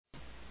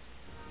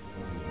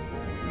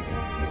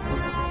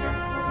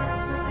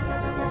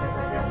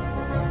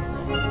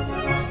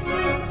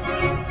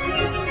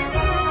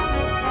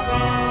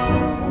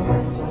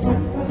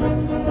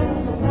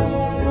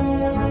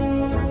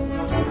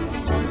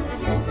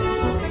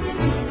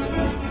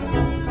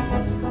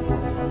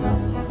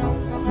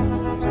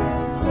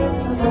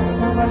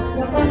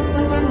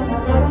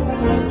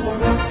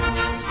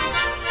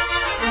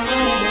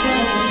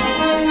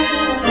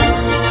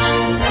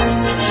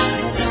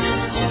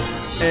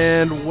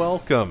And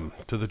welcome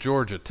to the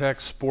Georgia Tech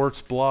Sports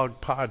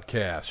Blog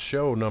Podcast,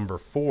 show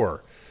number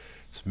 4.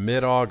 It's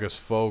mid-August,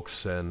 folks,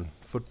 and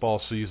football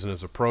season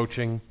is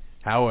approaching.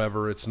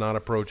 However, it's not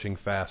approaching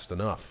fast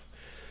enough.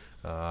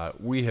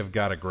 We have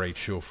got a great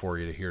show for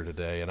you to hear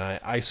today, and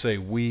I say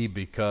we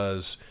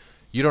because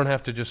you don't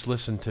have to just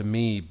listen to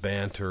me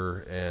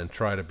banter and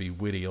try to be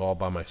witty all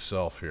by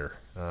myself here,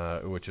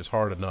 which is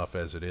hard enough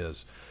as it is.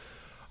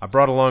 I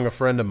brought along a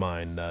friend of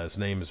mine. His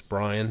name is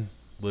Brian,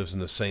 lives in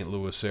the St.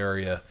 Louis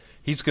area.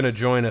 He's going to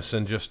join us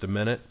in just a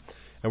minute,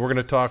 and we're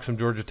going to talk some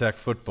Georgia Tech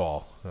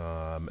football,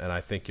 and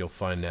I think you'll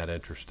find that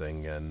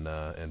interesting and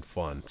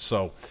fun.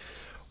 So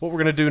what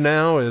we're going to do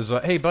now is,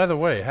 hey, by the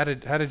way, how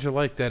did you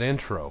like that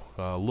intro?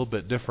 A little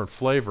bit different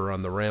flavor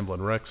on the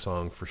Ramblin' Wreck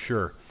song for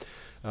sure.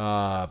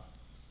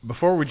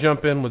 Before we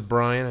jump in with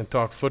Brian and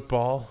talk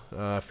football,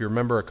 if you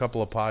remember a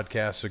couple of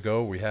podcasts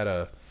ago, we had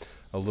a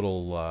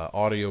little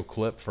audio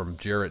clip from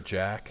Jarrett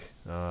Jack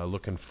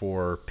looking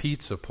for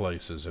pizza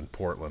places in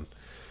Portland.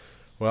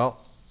 Well,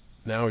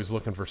 now he's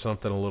looking for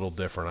something a little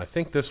different. I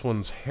think this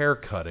one's hair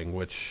cutting,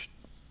 which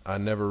I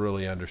never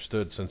really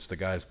understood since the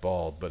guy's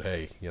bald, but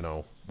hey, you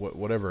know,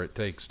 whatever it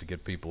takes to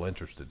get people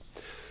interested.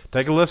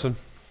 Take a listen.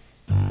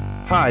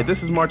 Hi, this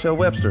is Martell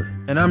Webster.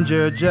 And I'm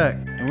Jared Jack,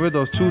 and we're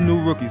those two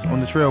new rookies on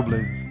the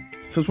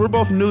Trailblazers. Since we're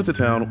both new to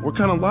town, we're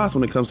kind of lost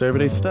when it comes to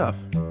everyday stuff.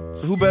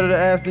 So who better to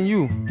ask than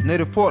you,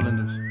 native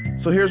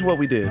Portlanders? So here's what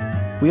we did.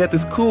 We had this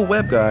cool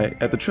web guy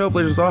at the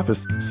Trailblazers office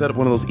set up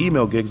one of those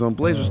email gigs on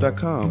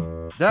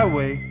Blazers.com. That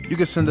way, you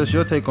can send us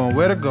your take on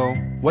where to go,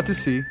 what to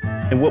see,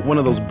 and what one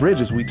of those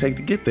bridges we take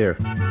to get there.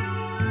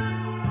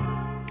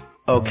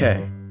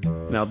 Okay,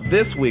 now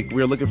this week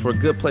we're looking for a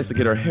good place to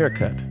get our hair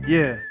cut.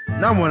 Yeah,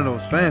 not one of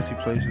those fancy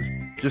places,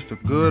 just a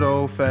good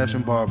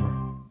old-fashioned barber.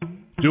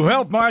 To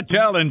help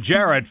Martell and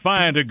Jarrett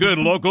find a good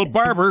local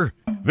barber,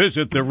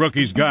 visit the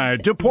Rookie's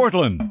Guide to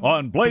Portland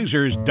on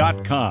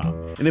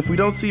Blazers.com. And if we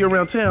don't see you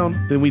around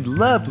town, then we'd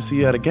love to see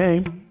you at a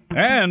game.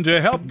 And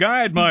to help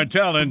guide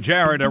Martell and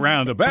Jarrett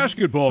around the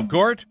basketball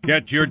court,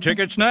 get your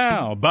tickets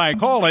now by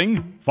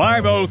calling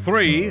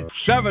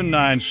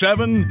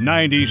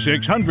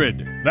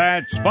 503-797-9600.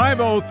 That's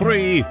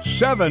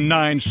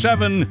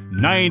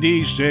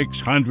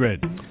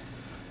 503-797-9600.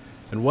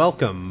 And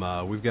welcome.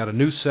 We've got a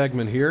new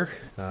segment here.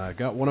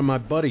 Got one of my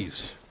buddies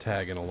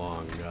tagging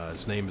along.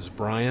 His name is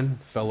Brian,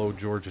 fellow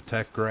Georgia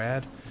Tech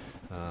grad.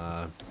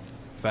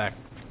 Back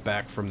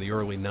from the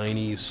early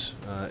 90s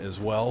as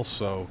well,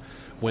 so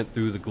went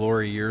through the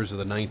glory years of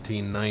the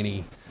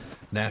 1990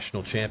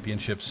 national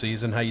championship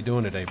season. How you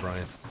doing today,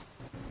 Brian?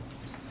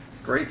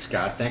 Great,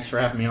 Scott. Thanks for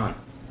having me on.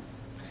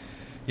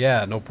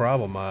 Yeah, no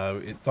problem.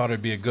 I thought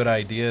it'd be a good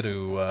idea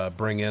to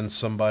bring in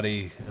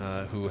somebody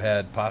who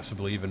had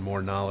possibly even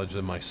more knowledge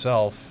than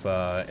myself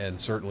and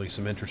certainly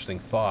some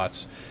interesting thoughts,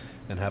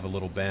 and have a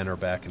little banter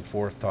back and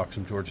forth, talk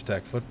some Georgia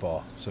Tech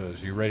football. So is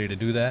you ready to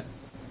do that?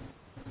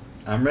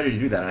 I'm ready to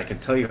do that. I can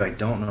tell you I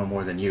don't know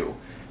more than you,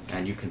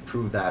 and you can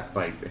prove that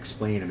by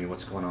explaining to me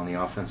what's going on the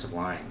offensive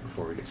line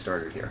before we get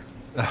started here.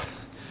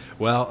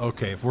 Well,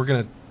 okay, if we're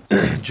going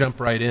to jump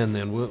right in,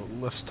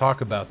 then let's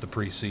talk about the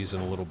preseason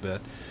a little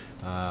bit.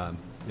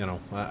 You know,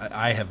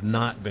 I have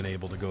not been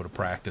able to go to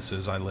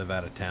practices. I live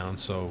out of town,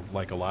 so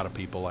like a lot of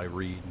people, I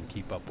read and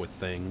keep up with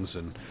things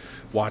and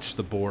watch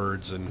the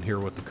boards and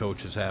hear what the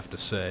coaches have to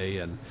say.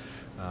 And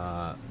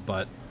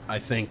but I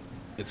think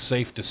it's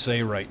safe to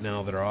say right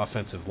now that our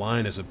offensive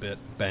line is a bit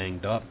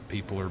banged up.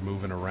 People are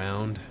moving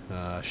around,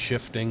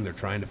 shifting. They're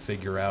trying to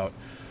figure out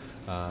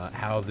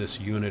how this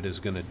unit is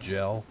going to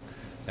gel.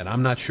 And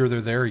I'm not sure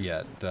they're there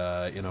yet.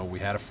 You know, we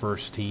had a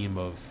first team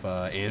of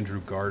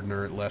Andrew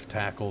Gardner at left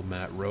tackle,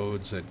 Matt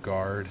Rhodes at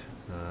guard,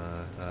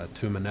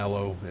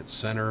 Tuminello at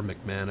center,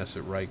 McManus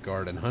at right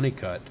guard, and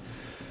Honeycutt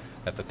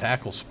at the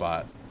tackle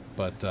spot.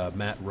 But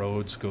Matt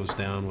Rhodes goes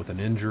down with an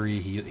injury.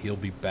 He'll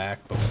be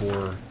back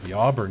before the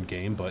Auburn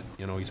game, but,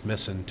 you know, he's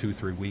missing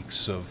 2-3 weeks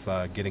of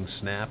getting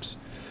snaps.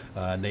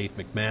 Nate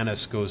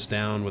McManus goes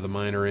down with a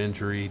minor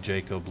injury.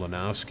 Jacob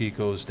Lanowski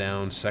goes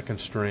down, second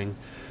string.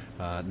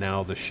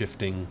 Now the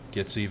shifting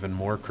gets even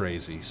more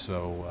crazy.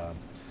 So,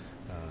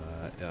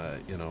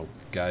 you know,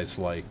 guys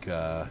like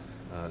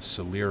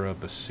Salira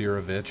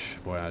Basirovic,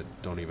 boy, I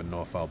don't even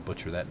know if I'll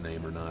butcher that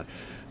name or not.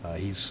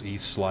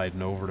 He's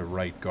sliding over to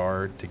right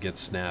guard to get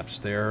snaps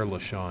there.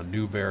 LaShawn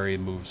Newberry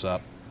moves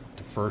up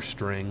to first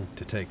string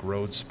to take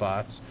Rhodes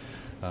spots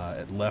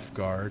at left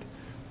guard.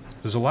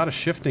 There's a lot of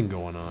shifting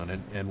going on,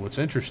 and what's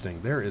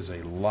interesting, there is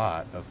a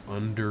lot of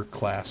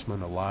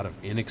underclassmen, a lot of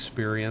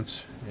inexperience,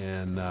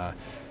 and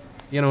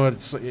you know,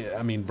 it's,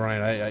 I mean,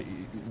 Brian, I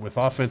with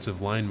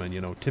offensive linemen, you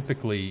know,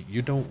 typically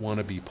you don't want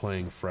to be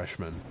playing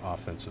freshman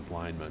offensive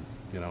linemen.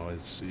 You know,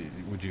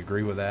 would you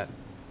agree with that?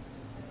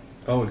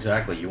 Oh,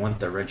 exactly. You want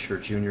the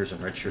redshirt juniors and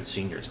redshirt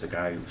seniors, the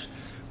guy who's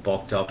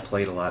bulked up,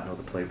 played a lot, know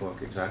the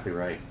playbook. Exactly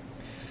right.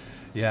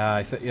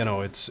 Yeah, you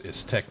know, it's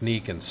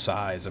technique and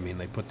size. I mean,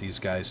 they put these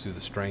guys through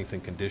the strength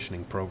and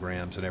conditioning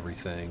programs and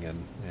everything,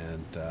 and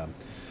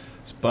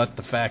But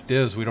the fact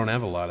is, we don't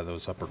have a lot of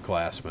those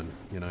upperclassmen.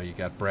 You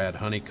got Brad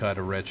Honeycutt,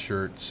 a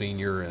redshirt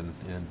senior, and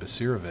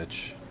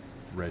Basirovich,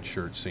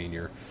 redshirt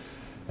senior,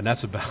 and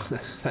that's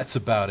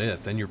about it.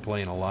 Then you're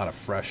playing a lot of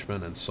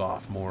freshmen and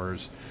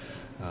sophomores.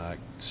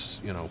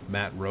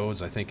 Matt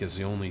Rhodes, I think, is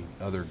the only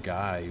other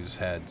guy who's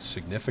had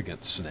significant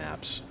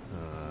snaps,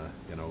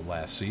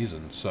 last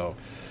season. So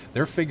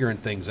they're figuring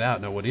things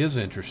out. Now, what is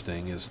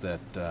interesting is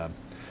that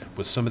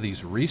with some of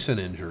these recent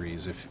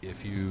injuries, if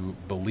you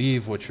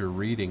believe what you're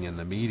reading in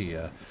the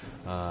media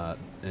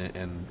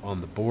and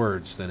on the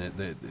boards, then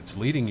it's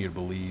leading you to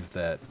believe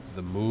that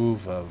the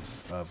move of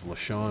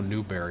LaShawn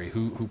Newberry,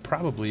 who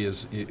probably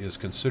is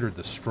considered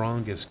the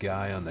strongest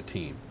guy on the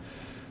team.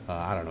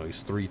 I don't know, he's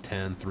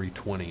 310,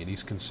 320, and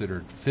he's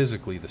considered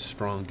physically the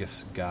strongest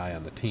guy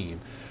on the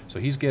team. So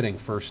he's getting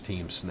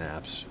first-team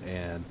snaps,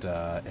 and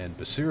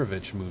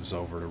Basirovich moves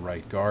over to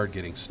right guard,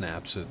 getting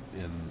snaps with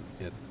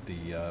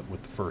the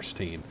first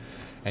team,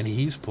 and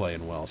he's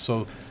playing well.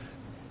 So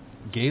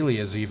Gailey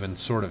has even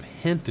sort of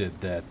hinted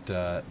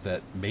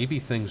that maybe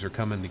things are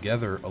coming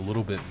together a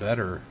little bit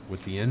better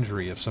with the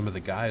injury of some of the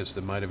guys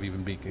that might have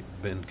even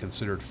been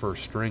considered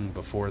first string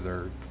before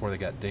they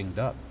got dinged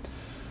up.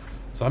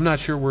 So I'm not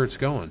sure where it's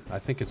going. I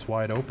think it's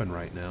wide open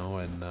right now,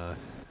 and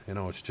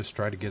it's just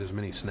try to get as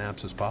many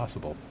snaps as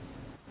possible.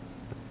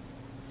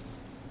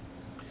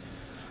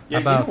 Yeah,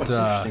 about what's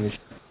interesting is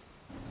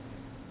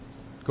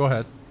go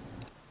ahead.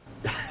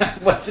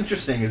 What's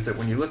interesting is that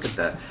when you look at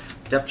the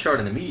depth chart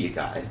in the media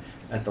guide,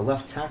 at the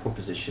left tackle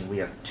position, we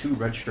have 2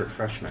 redshirt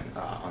freshmen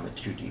on the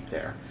 2 deep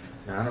there.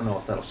 Now, I don't know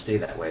if that'll stay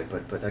that way,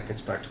 but that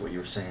gets back to what you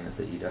were saying, is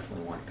that you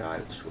definitely want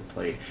guys who have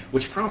played,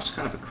 which prompts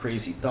kind of a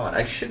crazy thought.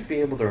 I should be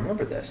able to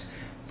remember this,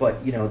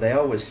 but, they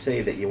always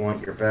say that you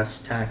want your best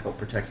tackle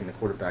protecting the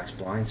quarterback's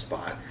blind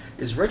spot.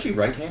 Is Reggie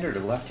right-handed or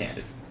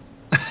left-handed?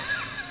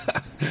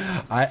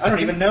 I don't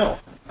even know.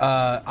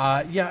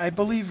 Yeah, I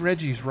believe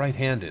Reggie's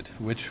right-handed,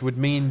 which would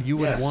mean you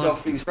would want... so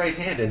if he's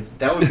right-handed,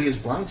 that would be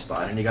his blind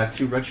spot, and you got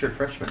 2 redshirt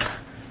freshmen there.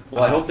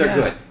 Well, I hope they're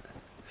good.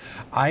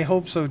 I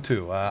hope so,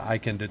 too. I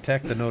can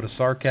detect a note of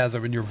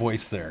sarcasm in your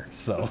voice there.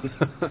 So,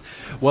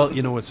 well,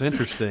 what's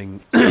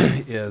interesting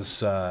is,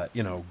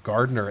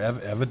 Gardner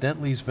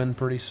evidently has been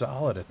pretty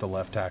solid at the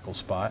left tackle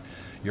spot.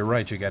 You're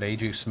right. You got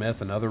A.J. Smith,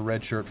 another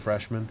redshirt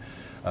freshman,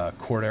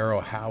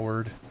 Cordero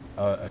Howard,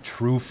 a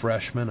true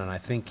freshman, and I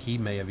think he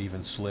may have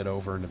even slid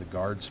over into the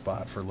guard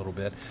spot for a little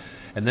bit.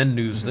 And then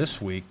news this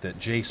week that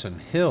Jason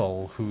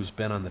Hill, who's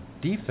been on the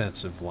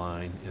defensive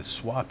line, is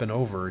swapping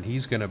over, and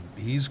he's going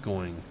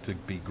to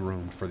be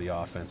groomed for the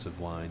offensive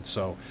line.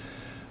 So,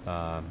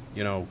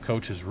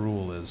 coach's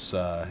rule is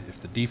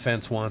if the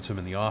defense wants him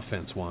and the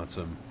offense wants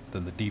him,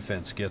 then the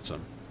defense gets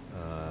him.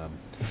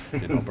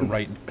 But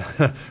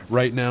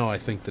right now, I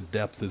think the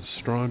depth is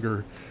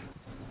stronger,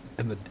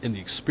 and the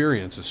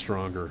experience is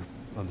stronger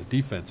on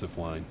the defensive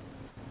line.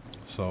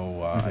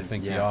 So I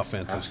think the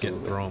offense is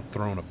getting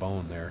thrown a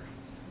bone there.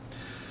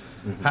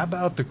 Mm-hmm. How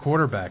about the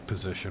quarterback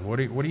position? What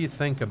do you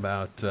think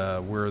about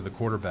where the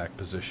quarterback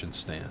position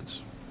stands?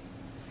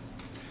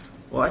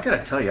 Well, I got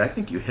to tell you, I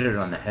think you hit it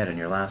on the head in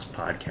your last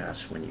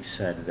podcast when you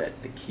said that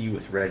the key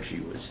with Reggie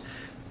was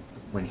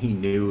when he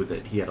knew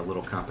that he had a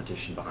little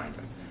competition behind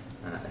him.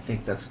 And I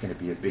think that's going to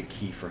be a big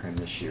key for him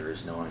this year, is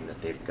knowing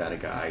that they've got a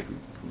guy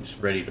who's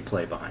ready to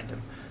play behind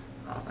him.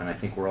 And I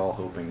think we're all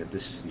hoping that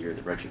this is the year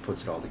that Reggie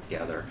puts it all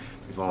together.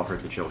 We've all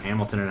heard the Joe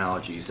Hamilton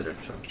analogies that it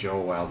took Joe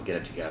a while to get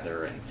it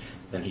together, and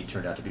then he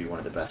turned out to be one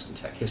of the best in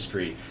Tech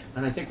history.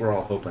 And I think we're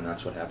all hoping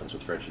that's what happens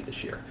with Reggie this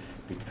year,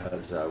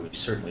 because we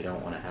certainly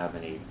don't want to have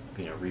any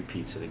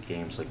repeats of the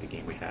games like the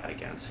game we had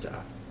against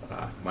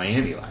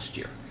Miami last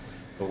year.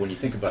 But when you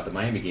think about the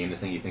Miami game, the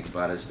thing you think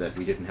about is that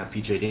we didn't have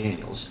P.J.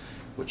 Daniels,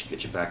 which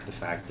gets you back to the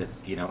fact that,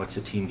 it's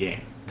a team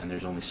game, and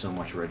there's only so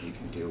much Reggie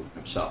can do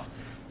himself.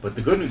 But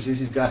the good news is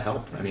he's got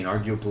help. I mean,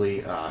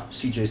 arguably,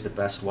 CJ's the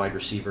best wide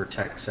receiver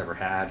Tech's ever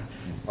had.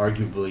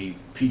 Arguably,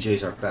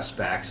 PJ's our best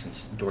back since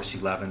Dorsey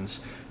Levens,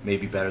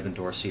 maybe better than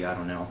Dorsey, I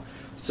don't know.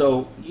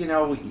 So, you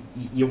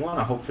want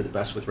to hope for the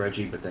best with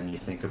Reggie, but then you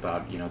think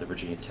about, the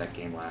Virginia Tech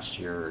game last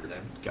year, or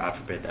God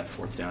forbid, that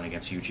 4th down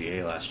against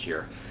UGA last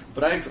year.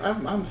 But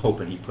I'm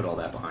hoping he put all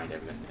that behind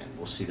him, and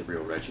we'll see the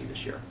real Reggie this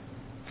year.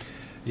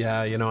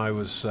 Yeah, I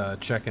was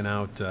checking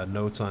out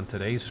notes on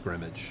today's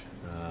scrimmage.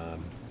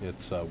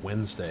 It's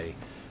Wednesday,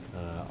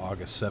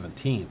 August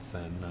 17th,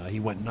 and he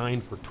went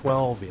 9 for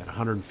 12. He had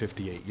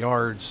 158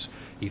 yards.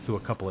 He threw a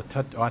couple of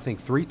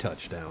 3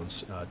 touchdowns,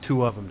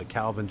 2 of them to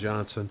Calvin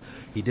Johnson.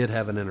 He did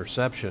have an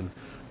interception,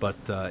 but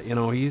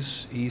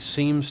he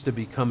seems to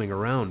be coming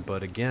around.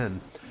 But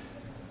again,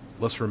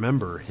 let's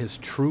remember, his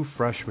true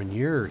freshman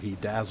year, he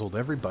dazzled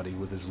everybody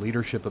with his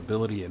leadership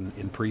ability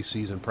in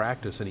preseason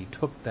practice, and he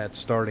took that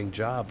starting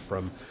job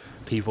from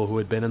people who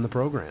had been in the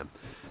program.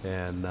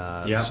 And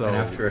and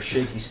after a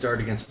shaky start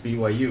against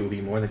BYU,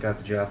 he more than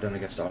got the job done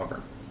against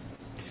Auburn.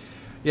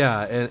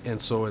 Yeah,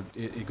 and so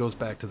it goes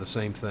back to the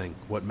same thing.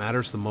 What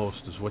matters the most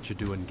is what you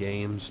do in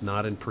games,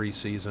 not in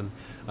preseason.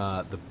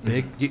 The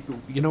big,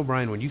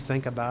 Brian, when you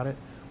think about it,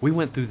 We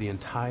went through the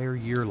entire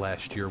year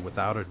last year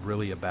without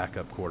really a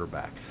backup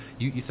quarterback.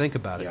 You think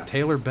about it. Yeah.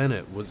 Taylor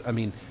Bennett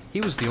he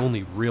was the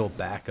only real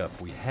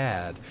backup we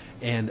had,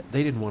 and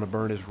they didn't want to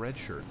burn his red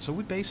shirt. So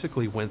we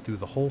basically went through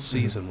the whole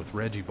season with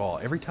Reggie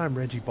Ball. Every time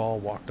Reggie Ball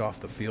walked off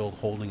the field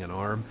holding an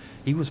arm,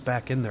 he was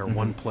back in there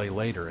one play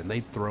later, and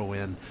they'd throw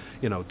in,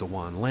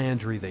 DeJuan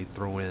Landry, they'd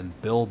throw in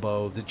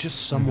Bilbo, just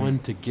someone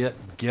to get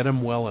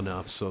him well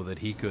enough so that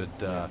he could,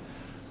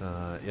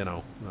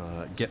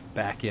 get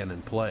back in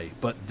and play.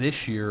 But this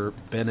year,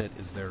 Bennett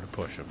is there to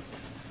push him.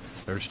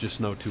 There's just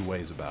no two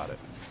ways about it.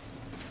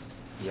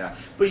 Yeah,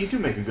 but you do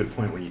make a good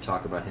point when you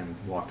talk about him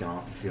walking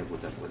off the field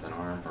with an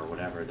arm or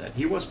whatever, that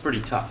he was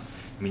pretty tough.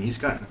 I mean, he's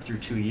gotten through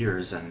 2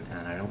 years,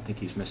 and I don't think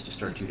he's missed a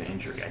start due to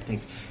injury. I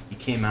think he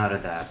came out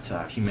of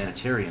that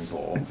humanitarian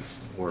bowl,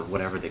 or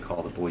whatever they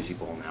call the Boise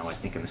Bowl now, I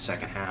think in the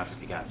second half, if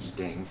he got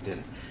dinged,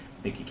 and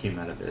I think he came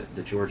out of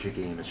the Georgia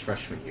game his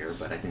freshman year,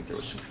 but I think there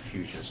was some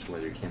confusion as to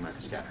whether he came out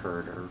because he got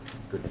hurt or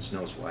goodness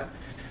knows what.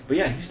 But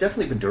yeah, he's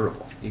definitely been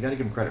durable. You got to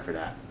give him credit for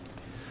that.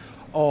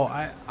 Oh,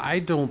 I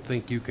don't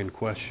think you can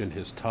question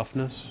his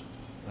toughness.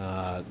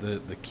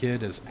 The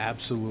kid is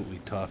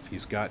absolutely tough.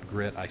 He's got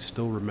grit. I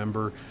still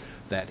remember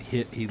that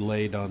hit he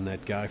laid on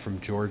that guy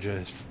from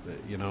Georgia,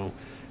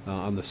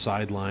 on the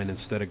sideline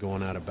instead of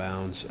going out of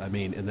bounds. I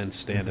mean, and then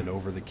standing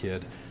over the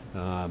kid.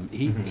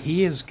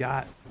 He has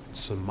got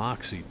some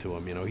moxie to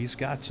him. He's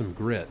got some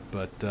grit,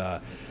 but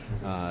to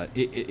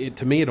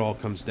me it all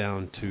comes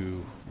down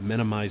to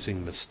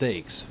minimizing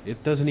mistakes.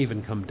 It doesn't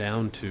even come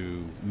down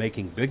to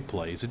making big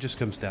plays. It just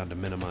comes down to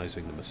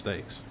minimizing the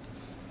mistakes.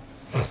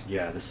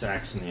 Yeah, the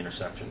sacks and the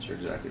interceptions are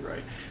exactly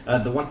right.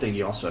 The one thing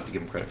you also have to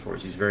give him credit for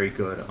is he's very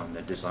good on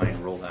the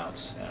design rollouts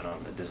and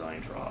on the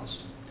design draws.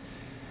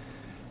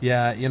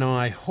 Yeah,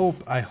 I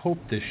hope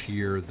this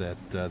year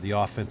that the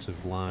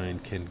offensive line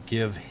can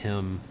give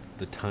him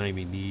the time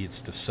he needs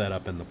to set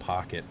up in the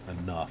pocket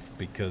enough,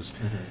 because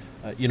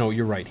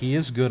you're right, he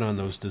is good on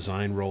those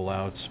design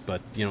rollouts,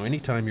 but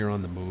anytime you're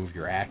on the move,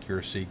 your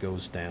accuracy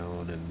goes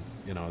down, and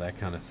that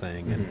kind of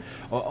thing. And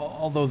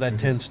although that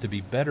tends to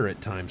be better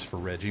at times for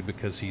Reggie,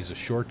 because he's a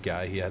short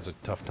guy, he has a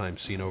tough time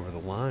seeing over the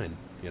line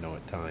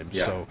at times.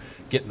 Yeah. So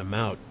getting him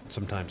out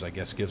sometimes, I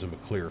guess, gives him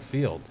a clear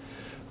field.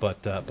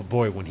 But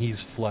boy, when he's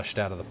flushed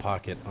out of the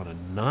pocket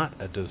on not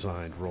a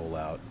designed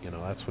rollout,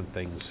 that's when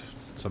things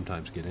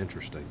sometimes get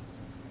interesting.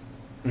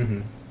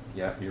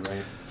 Yeah, you're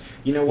right.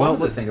 One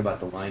other thing about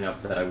the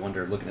lineup that I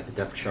wonder, looking at the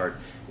depth chart,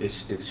 is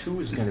who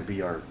is going to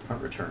be our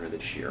punt returner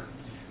this year?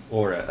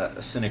 Or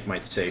a cynic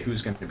might say,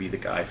 who's going to be the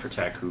guy for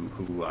Tech who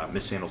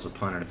mishandles a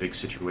punt in a big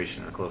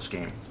situation in a close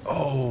game?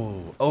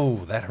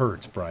 Oh, that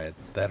hurts, Brian.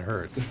 That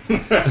hurts.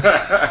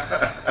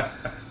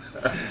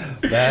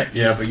 But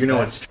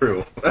it's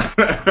true.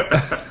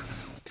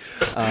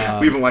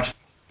 We've been watching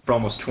for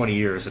almost 20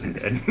 years,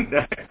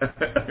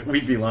 and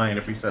we'd be lying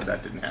if we said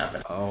that didn't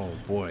happen. Oh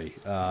boy,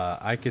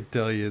 I could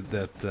tell you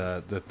that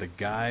the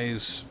guys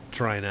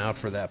trying out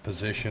for that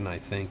position, I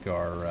think,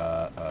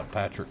 are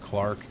Patrick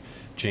Clark,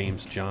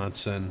 James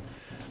Johnson,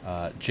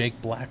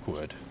 Jake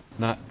Blackwood.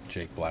 Not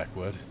Jake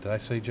Blackwood. Did I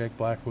say Jake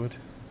Blackwood?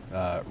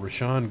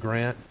 Rashawn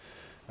Grant.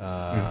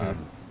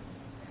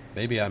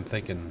 Maybe I'm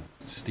thinking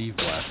Steve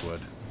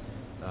Blackwood.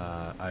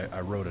 I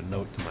wrote a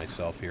note to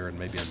myself here, and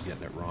maybe I'm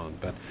getting it wrong,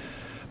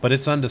 but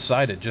it's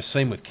undecided. Just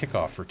same with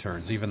kickoff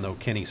returns. Even though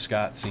Kenny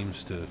Scott seems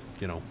to,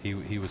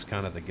 he was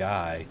kind of the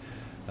guy,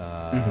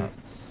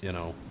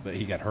 but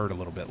he got hurt a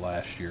little bit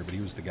last year. But he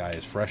was the guy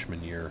his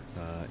freshman year.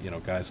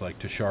 Guys like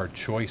Tashard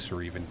Choice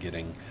are even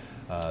getting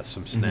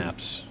some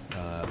snaps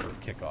for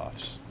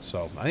kickoffs.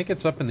 So I think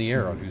it's up in the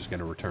air on who's going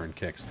to return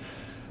kicks.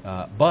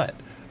 But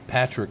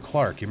Patrick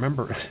Clark, you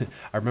remember?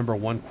 I remember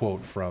one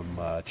quote from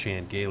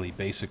Chan Gailey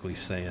basically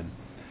saying,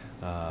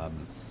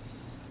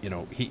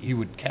 he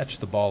would catch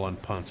the ball on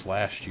punts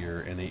last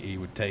year, and he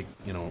would take,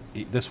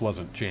 this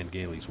wasn't Chan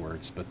Gailey's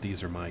words, but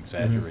these are my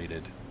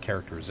exaggerated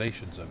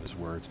characterizations of his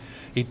words.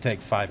 He'd take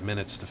 5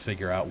 minutes to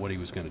figure out what he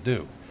was going to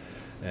do,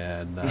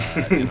 and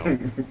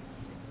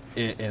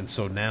and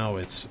so now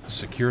it's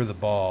secure the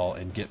ball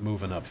and get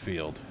moving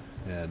upfield,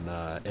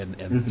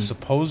 and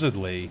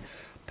supposedly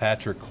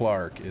Patrick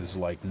Clark is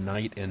like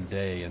night and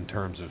day in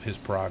terms of his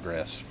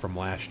progress from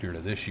last year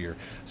to this year,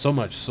 so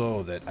much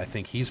so that I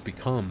think he's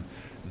become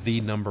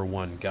the number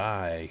one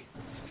guy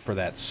for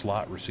that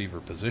slot receiver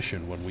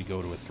position. When we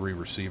go to a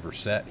 3-receiver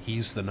set,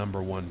 he's the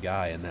number one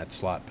guy in that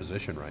slot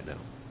position right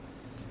now.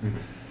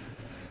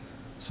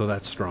 So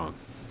that's strong.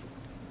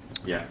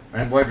 Yeah,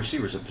 and wide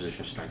receiver is a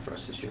position of strength for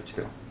us this year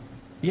too.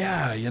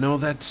 Yeah,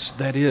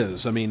 that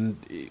is. I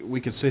mean,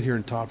 we could sit here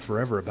and talk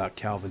forever about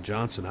Calvin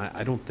Johnson.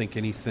 I don't think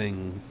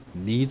anything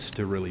needs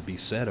to really be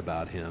said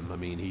about him. I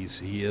mean,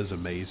 he is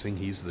amazing.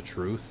 He's the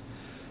truth,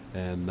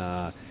 and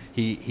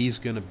he's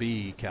going to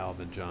be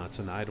Calvin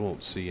Johnson. I don't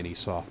see any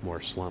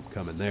sophomore slump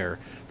coming there.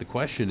 The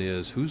question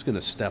is, who's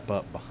going to step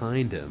up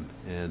behind him?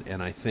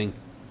 And I think,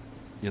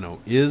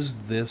 is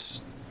this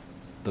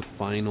the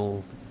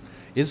final?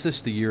 Is this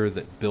the year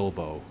that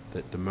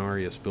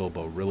Demarius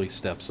Bilbo really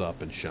steps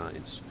up and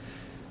shines?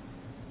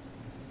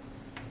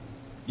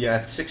 Yeah,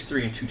 at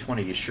 6'3" and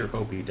 220, you sure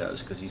hope he does,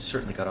 because he's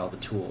certainly got all the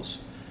tools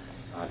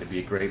to be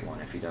a great one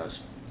if he does.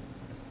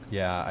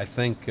 Yeah, I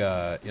think,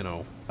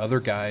 other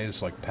guys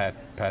like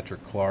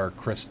Patrick Clark,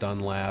 Chris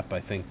Dunlap,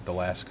 I think the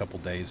last couple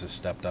days has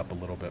stepped up a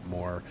little bit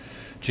more.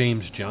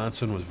 James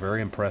Johnson was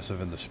very impressive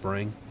in the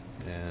spring,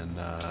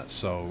 and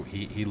so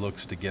he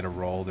looks to get a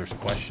role. There's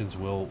questions,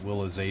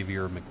 will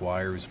Xavier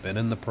McGuire, who's been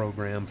in the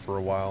program for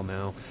a while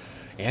now,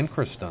 and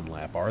Chris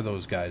Dunlap, are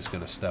those guys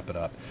going to step it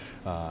up?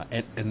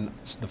 And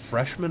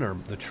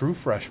the true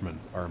freshmen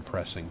are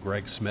impressing.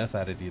 Greg Smith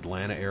out of the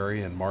Atlanta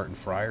area and Martin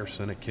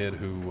Frierson, a kid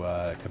who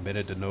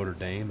committed to Notre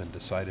Dame and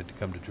decided to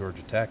come to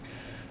Georgia Tech.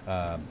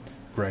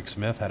 Greg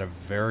Smith had a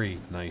very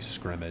nice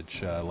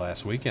scrimmage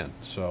last weekend.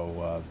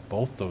 So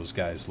both those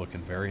guys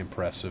looking very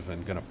impressive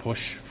and going to push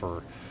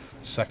for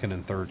second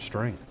and third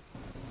string.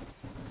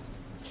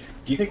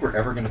 Do you think we're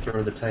ever going to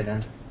throw the tight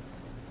end?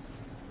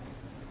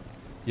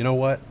 You know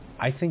what?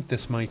 I think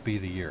this might be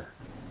the year.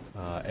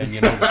 But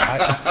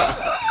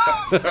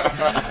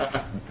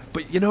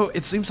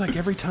it seems like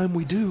every time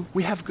we do,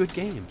 we have good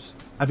games.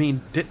 I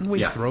mean, didn't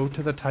we throw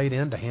to the tight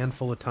end a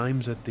handful of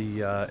times at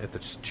the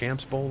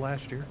Champs Bowl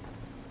last year?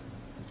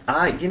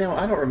 I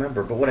don't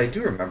remember, but what I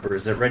do remember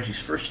is that Reggie's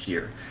first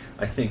year,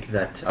 I think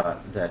that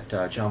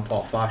John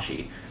Paul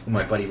Fasci, who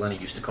my buddy Lenny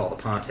used to call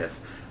the Pontiff,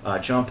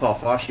 John Paul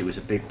Fasci was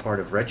a big part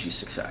of Reggie's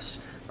success,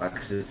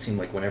 because it seemed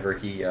like whenever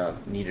he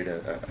needed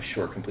a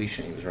short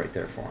completion, he was right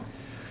there for him.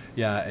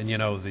 Yeah, and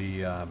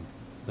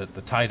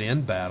the tight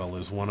end battle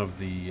is one of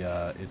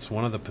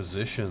the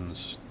positions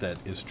that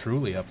is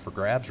truly up for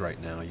grabs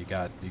right now. You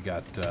got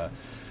a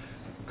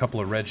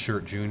couple of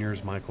redshirt juniors,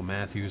 Michael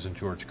Matthews and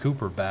George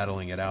Cooper,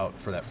 battling it out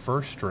for that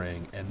first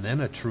string, and then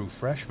a true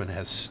freshman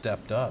has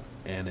stepped up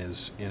and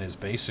is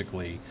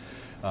basically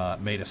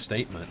made a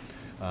statement,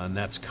 and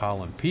that's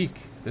Colin Peak.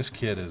 This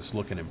kid is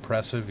looking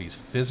impressive. He's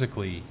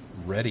physically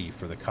ready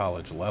for the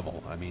college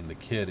level. I mean, the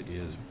kid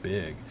is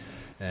big,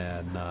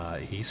 and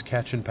he's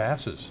catching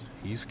passes.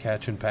 He's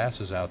catching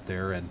passes out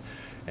there, and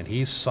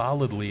he's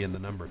solidly in the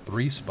number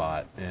 3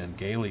 spot. And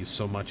Gailey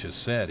so much has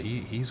said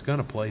he's going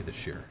to play this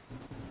year.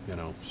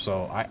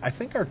 So I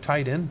think our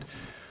tight end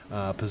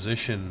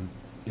position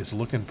is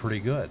looking pretty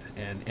good,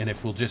 and if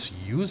we'll just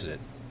use it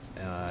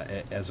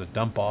as a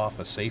dump off,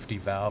 a safety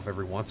valve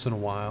every once in a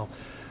while,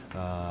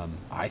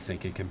 I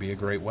think it can be a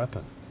great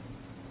weapon.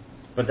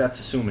 But that's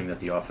assuming that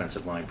the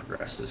offensive line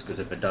progresses, because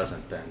if it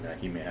doesn't, then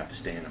he may have to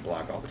stay in and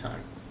block all the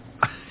time.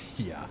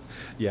 Yeah,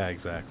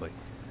 exactly.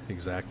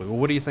 Well,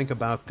 what do you think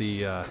about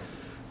the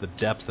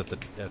depth at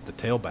the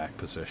tailback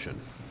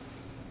position?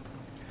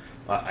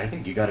 I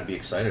think you got to be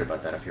excited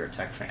about that if you're a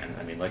Tech fan.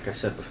 I mean, like I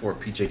said before,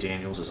 P.J.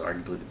 Daniels is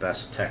arguably the best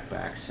Tech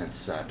back since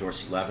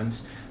Dorsey Levens.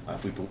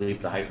 If we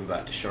believe the hype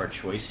about Tashard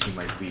Choice, he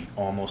might be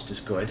almost as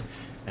good.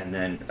 And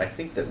then I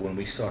think that when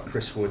we saw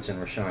Chris Woods and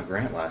Rashawn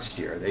Grant last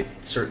year, they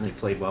certainly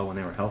played well when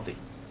they were healthy.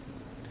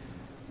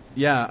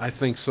 Yeah, I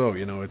think so.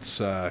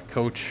 It's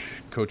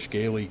Coach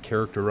Gailey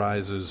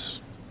characterizes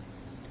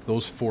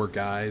those 4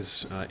 guys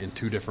in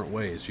 2 different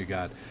ways. You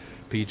got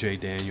P.J.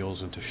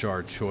 Daniels and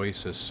Tashard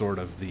Choice as sort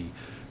of the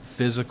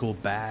physical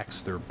backs.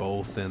 They're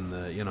both in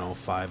the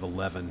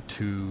 5'11",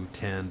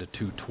 210 to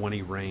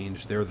 220 range.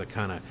 They're the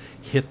kind of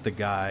hit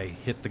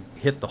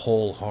the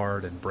hole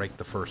hard and break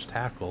the first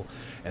tackle.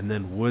 And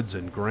then Woods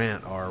and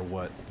Grant are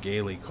what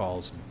Gailey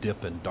calls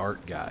dip and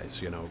dart guys.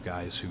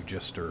 Guys who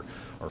just are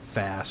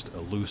fast,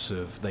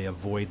 elusive. They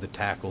avoid the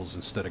tackles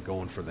instead of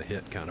going for the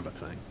hit, kind of a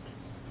thing.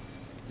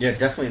 Yeah,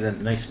 definitely the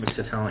nice mix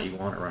of talent you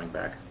want at running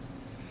back.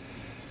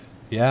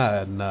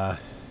 Yeah, and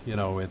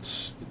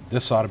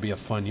this ought to be a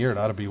fun year. It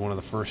ought to be one of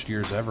the first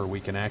years ever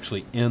we can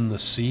actually end the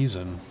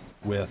season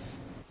with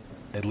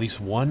at least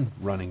one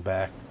running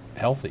back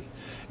healthy.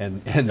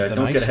 And don't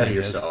nice get ahead of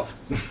thing yourself.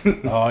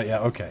 Oh yeah,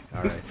 okay,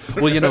 all right.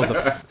 Well,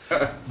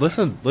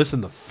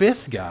 listen. The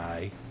fifth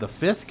guy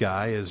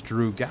is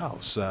Drew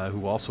Gauss,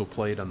 who also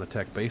played on the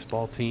Tech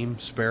baseball team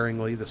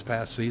sparingly this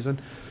past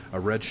season. A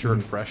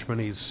redshirt freshman.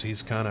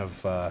 He's kind of.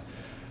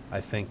 I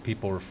think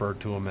people refer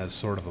to him as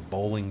sort of a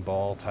bowling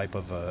ball type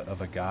of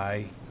a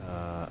guy,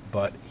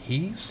 but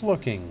he's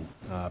looking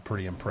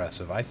pretty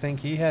impressive. I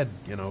think he had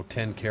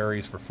 10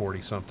 carries for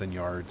 40-something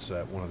yards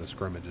at one of the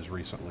scrimmages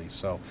recently.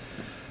 So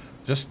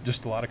just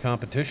a lot of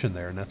competition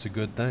there, and that's a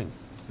good thing.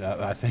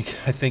 I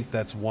think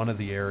that's one of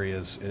the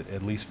areas,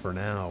 at least for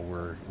now,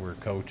 where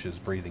Coach is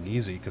breathing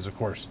easy, because of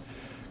course,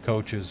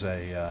 Coach is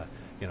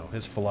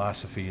his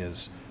philosophy is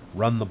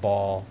run the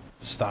ball,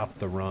 stop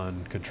the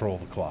run, control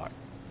the clock.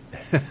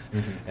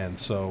 And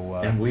so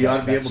and we ought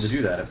to be able to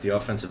do that if the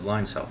offensive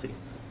line's healthy.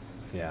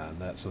 Yeah,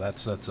 and that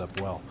sets up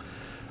well.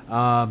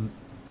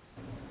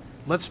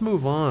 Let's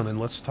move on and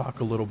let's talk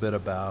a little bit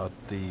about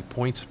the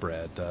point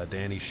spread.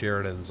 Danny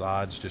Sheridan's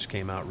odds just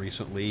came out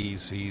recently.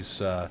 He's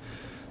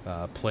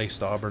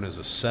placed Auburn as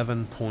a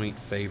 7-point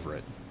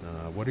favorite.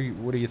 What do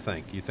you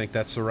think? You think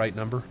that's the right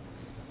number?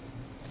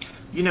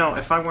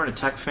 If I weren't a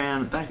Tech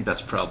fan, I think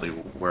that's probably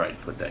where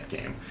I'd put that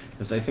game.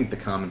 Because I think the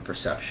common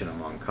perception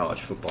among college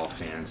football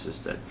fans is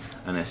that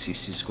an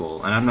SEC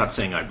school, and I'm not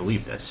saying I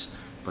believe this,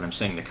 but I'm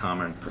saying the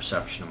common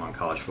perception among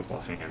college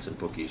football fans and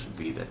bookies would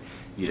be that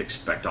you'd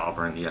expect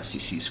Auburn, the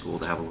SEC school,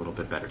 to have a little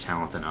bit better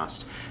talent than us.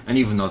 And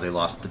even though they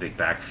lost the big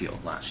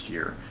backfield last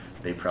year,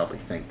 they probably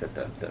think that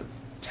the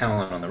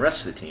talent on the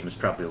rest of the team is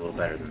probably a little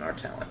better than our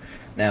talent.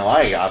 Now,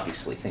 I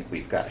obviously think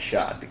we've got a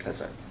shot because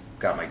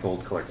I've got my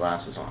gold-colored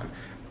glasses on.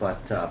 But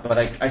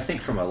I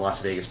think from a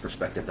Las Vegas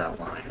perspective, that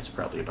line is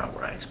probably about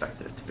where I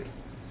expected it to be.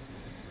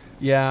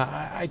 Yeah,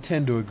 I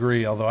tend to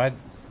agree, although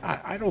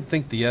I don't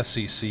think the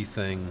SEC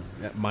thing,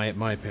 my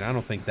opinion, I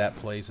don't think that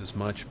plays as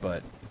much,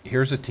 but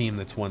here's a team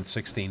that's won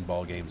 16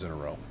 ball games in a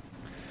row.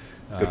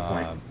 Good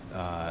point.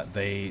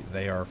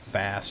 They are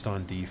fast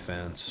on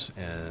defense,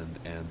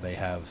 and they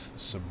have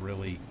some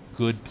really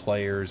good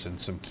players in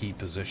some key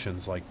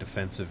positions like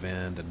defensive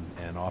end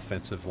and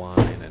offensive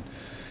line,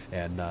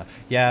 and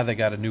yeah, they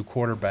got a new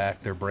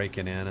quarterback they're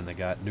breaking in, and they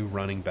got new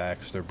running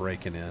backs they're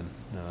breaking in,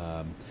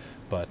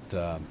 but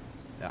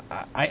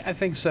I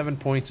think 7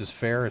 points is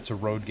fair. It's a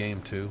road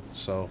game too,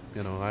 so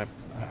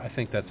I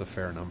think that's a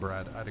fair number.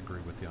 I'd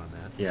agree with you on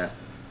that. Yeah.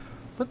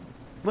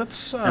 Let's.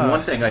 And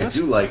one thing I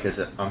do like is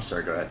I'm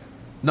sorry. Go ahead.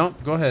 No,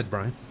 go ahead,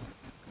 Brian.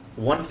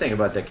 One thing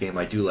about that game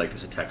I do like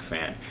as a Tech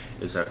fan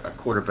is a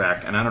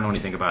quarterback, and I don't know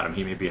anything about him.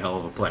 He may be a hell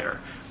of a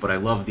player, but I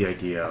love the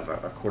idea of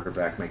a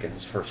quarterback making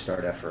his first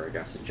start effort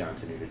against the John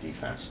Tenuta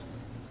defense.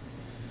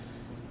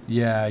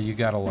 Yeah, you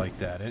gotta like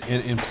that.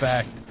 In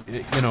fact,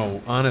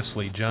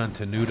 honestly, John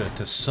Tenuta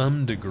to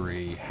some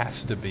degree has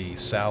to be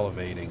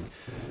salivating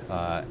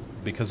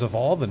because of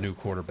all the new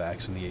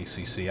quarterbacks in the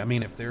ACC. I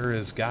mean, if there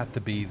has got to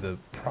be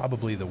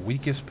probably the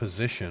weakest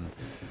position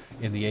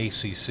in the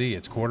ACC,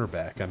 it's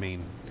quarterback. I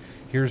mean,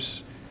 here's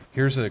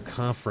a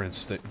conference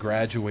that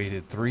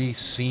graduated 3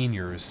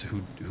 seniors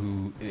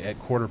who at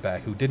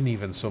quarterback who didn't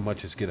even so much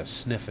as get a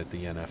sniff at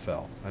the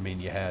NFL. I mean,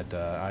 you had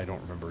I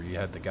don't remember. You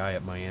had the guy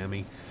at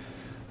Miami.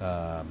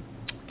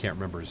 Can't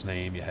remember his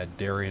name. You had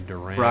Darian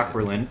Durant. Brock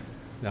Berlin.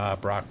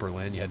 Brock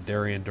Berlin. You had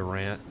Darian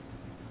Durant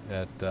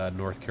at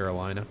North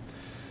Carolina,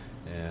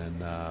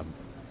 and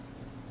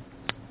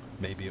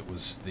maybe it was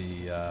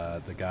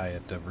the guy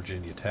at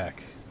Virginia Tech,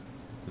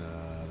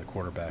 the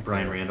quarterback.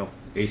 Brian Randall,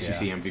 ACC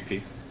yeah.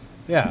 MVP.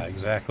 Yeah,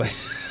 exactly.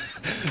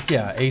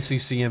 Yeah,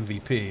 ACC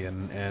MVP,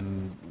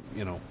 and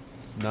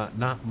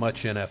not much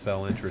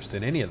NFL interest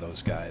in any of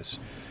those guys.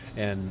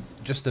 And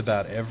just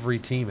about every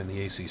team in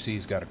the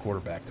ACC's got a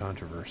quarterback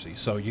controversy.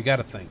 So you got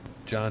to think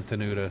John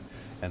Tenuta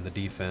and the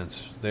defense,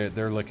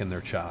 they're licking their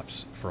chops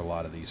for a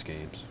lot of these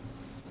games.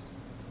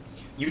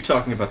 You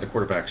talking about the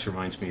quarterbacks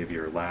reminds me of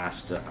your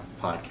last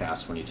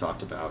podcast when you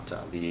talked about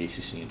the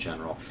ACC in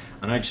general.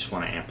 And I just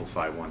want to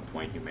amplify one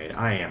point you made.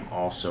 I am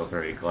also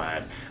very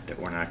glad that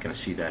we're not going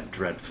to see that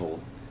dreadful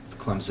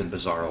Clemson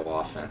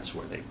Bizarro offense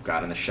where they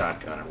got in the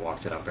shotgun and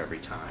walked it up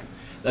every time.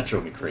 That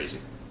drove me crazy.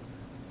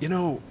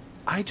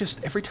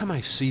 Every time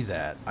I see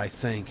that, I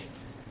think,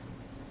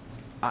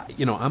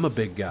 I'm a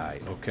big guy,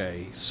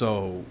 okay,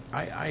 so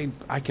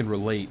I can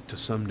relate to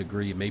some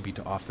degree maybe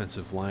to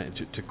offensive line,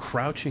 to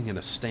crouching in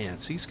a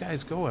stance. These guys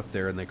go up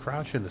there and they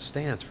crouch in the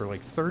stance for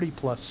like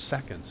 30-plus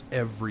seconds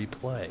every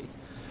play.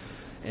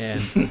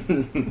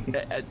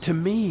 And to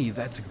me,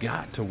 that's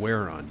got to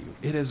wear on you.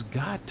 It has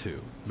got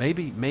to.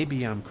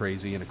 Maybe I'm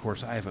crazy, and of course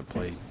I haven't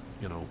played,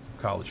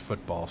 college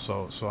football,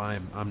 so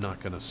I'm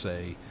not going to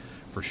say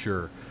for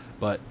sure,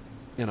 but.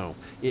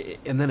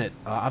 And then it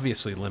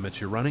obviously limits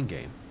your running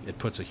game. It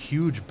puts a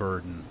huge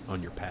burden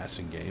on your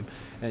passing game.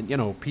 And,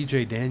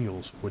 P.J.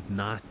 Daniels would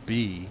not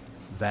be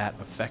that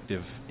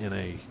effective in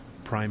a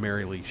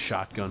primarily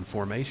shotgun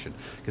formation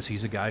because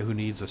he's a guy who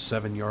needs a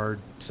 7,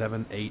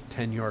 8,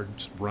 10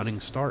 yards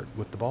running start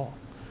with the ball.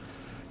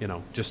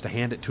 Just to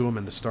hand it to him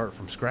and to start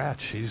from scratch,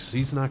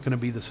 he's not going to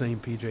be the same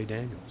P.J.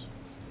 Daniels.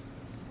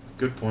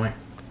 Good point.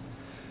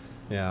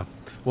 Yeah.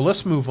 Well,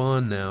 let's move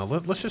on now.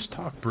 Let's just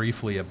talk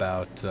briefly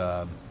about,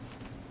 there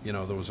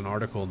was an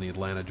article in the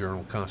Atlanta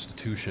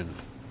Journal-Constitution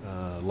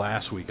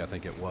last week, I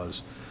think it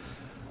was,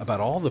 about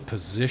all the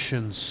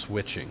position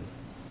switching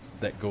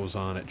that goes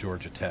on at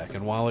Georgia Tech.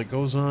 And while it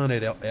goes on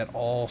at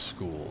all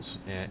schools,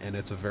 and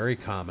it's a very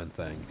common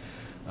thing,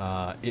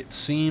 it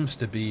seems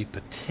to be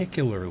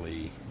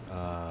particularly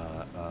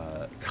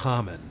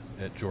common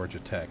at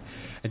Georgia Tech.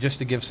 And just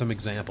to give some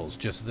examples,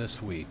 just this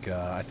week,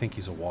 I think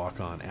he's a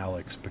walk-on,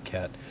 Alex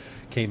Paquette,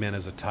 came in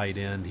as a tight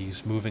end. He's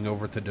moving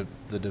over to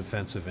the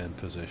defensive end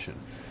position.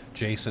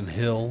 Jason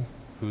Hill,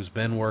 who's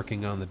been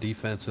working on the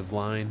defensive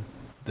line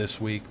this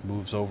week,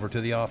 moves over to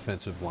the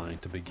offensive line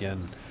to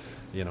begin,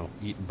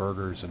 eating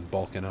burgers and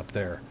bulking up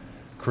there.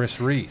 Chris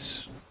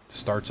Reese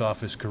starts off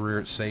his career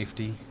at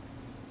safety,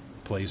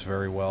 plays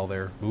very well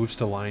there, moves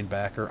to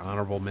linebacker,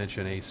 honorable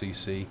mention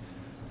ACC.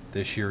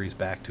 This year he's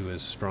back to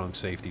his strong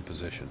safety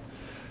position.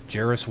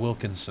 Jarris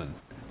Wilkinson,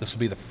 this will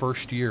be the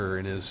first year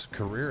in his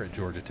career at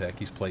Georgia Tech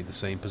he's played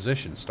the same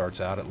position. Starts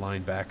out at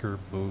linebacker,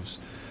 moves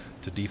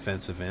to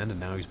defensive end, and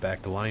now he's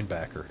back to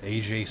linebacker.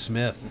 A.J.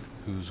 Smith,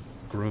 who's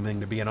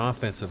grooming to be an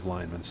offensive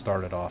lineman,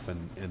 started off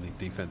in the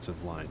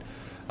defensive line.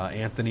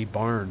 Anthony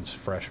Barnes,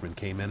 freshman,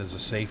 came in as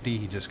a safety.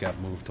 He just got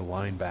moved to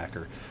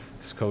linebacker.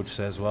 his coach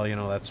says, well,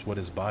 that's what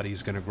his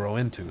body's going to grow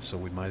into, so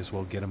we might as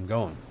well get him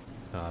going.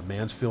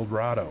 Mansfield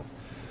Rado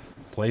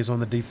plays on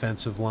the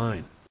defensive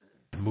line,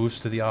 moves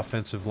to the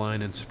offensive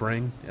line in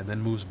spring, and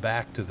then moves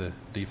back to the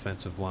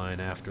defensive line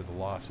after the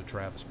loss of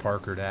Travis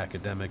Parker to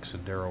academics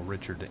and Darryl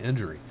Richard to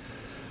injury.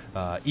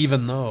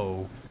 Even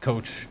though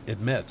coach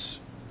admits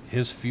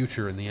his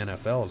future in the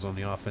NFL is on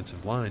the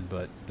offensive line,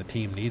 but the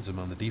team needs him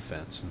on the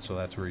defense, and so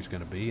that's where he's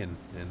going to be, and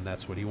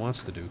that's what he wants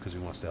to do because he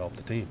wants to help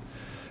the team.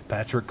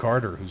 Patrick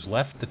Carter, who's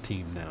left the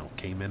team now,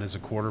 came in as a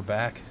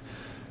quarterback.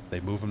 They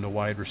move him to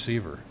wide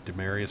receiver.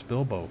 Demarius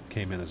Bilbo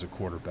came in as a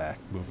quarterback,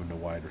 move him to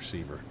wide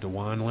receiver.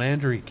 DeJuan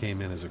Landry came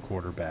in as a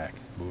quarterback,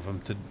 move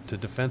him to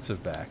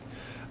defensive back.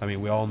 I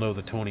mean, we all know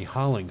the Tony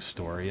Hollings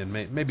story, and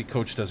maybe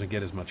coach doesn't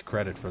get as much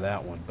credit for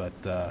that one, but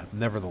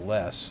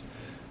nevertheless,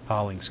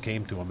 Hollings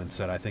came to him and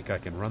said, I think I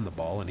can run the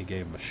ball, and he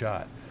gave him a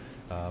shot.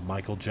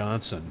 Michael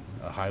Johnson,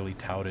 a highly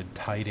touted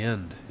tight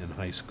end in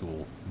high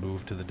school,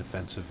 moved to the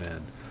defensive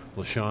end.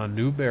 LaShawn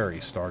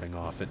Newberry starting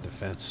off at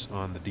defense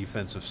on the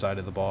defensive side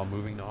of the ball,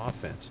 moving to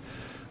offense.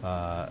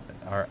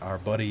 Our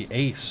buddy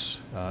Ace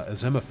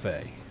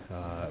Azimafe,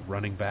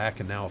 running back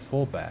and now a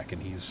fullback,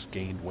 and he's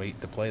gained weight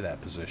to play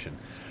that position.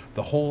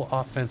 The whole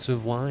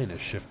offensive line has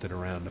shifted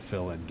around to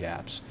fill in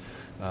gaps.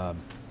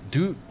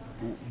 Do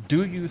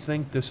you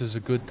think this is a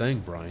good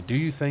thing, Brian? Do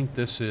you think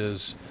this is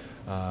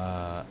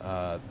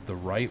the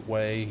right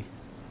way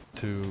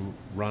to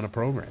run a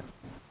program?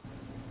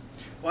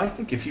 Well, I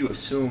think if you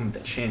assume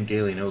that Shane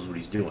Gailey knows what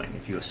he's doing,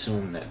 if you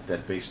assume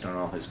that based on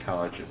all his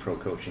college and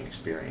pro coaching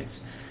experience,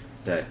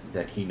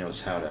 that he knows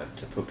how to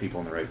put people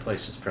in the right place,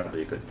 it's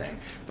probably a good thing.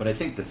 But I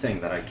think the thing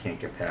that I can't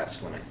get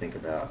past when I think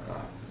about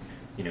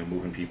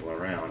moving people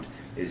around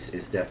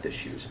is depth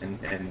issues,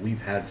 and we've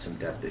had some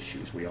depth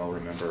issues. We all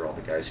remember all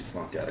the guys who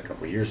flunked out a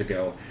couple of years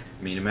ago.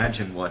 I mean,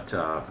 imagine what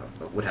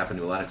happened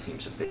to a lot of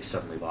teams if they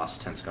suddenly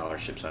lost 10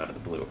 scholarships out of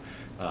the blue.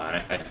 And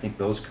I think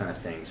those kind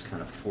of things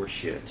kind of force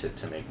you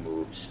to make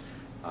moves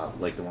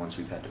like the ones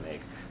we've had to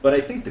make. But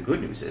I think the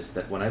good news is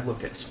that when I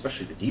look at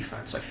especially the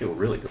defense, I feel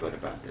really good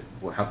about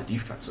how the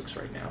defense looks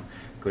right now.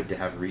 Good to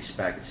have Reese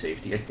back at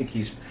safety. I think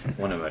he's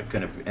going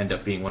to end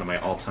up being one of my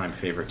all-time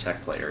favorite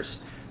Tech players.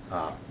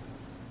 I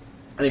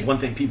think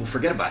one thing people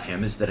forget about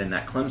him is that in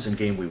that Clemson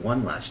game we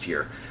won last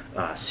year,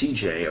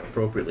 CJ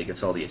appropriately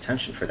gets all the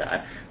attention for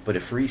that, but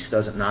if Reese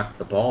doesn't knock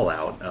the ball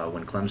out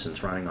when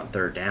Clemson's running on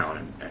third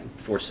down and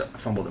force a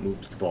fumble that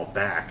moves the ball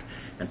back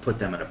and put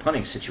them in a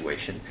punting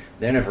situation,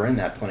 they're never in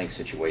that punting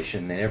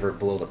situation, they never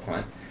blow the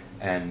punt,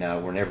 and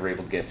we're never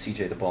able to get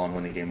CJ the ball and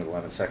win the game with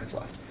 11 seconds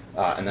left.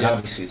 And then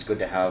obviously it's good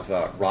to have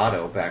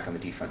Rado back on the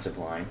defensive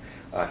line,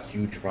 a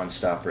huge run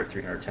stopper at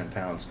 310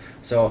 pounds.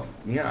 So,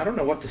 I don't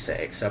know what to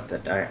say except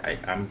that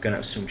I'm going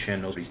to assume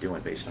Shan knows what he's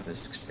doing based on his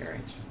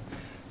experience.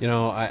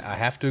 I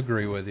have to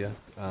agree with you.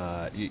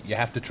 You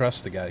have to trust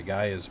the guy. The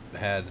guy has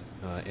had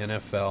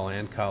NFL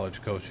and college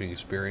coaching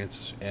experience,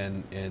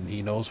 and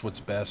he knows what's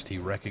best. He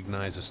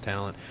recognizes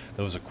talent.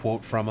 There was a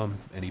quote from him,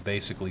 and he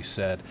basically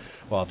said,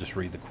 well, I'll just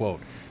read the quote.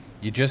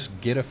 You just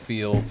get a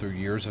feel through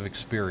years of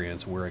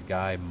experience where a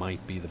guy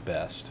might be the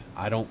best.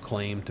 I don't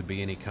claim to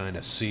be any kind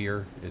of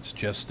seer. It's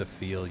just a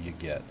feel you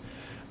get.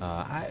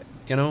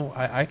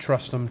 I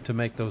trust him to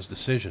make those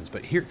decisions.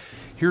 But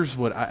here's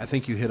what I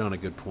think you hit on a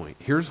good point.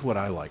 Here's what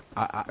I like,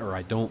 or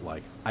I don't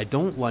like. I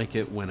don't like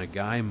it when a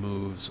guy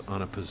moves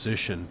on a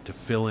position to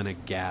fill in a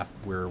gap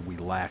where we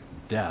lack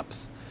depth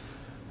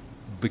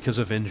because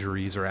of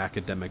injuries or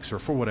academics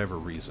or for whatever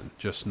reason,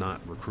 just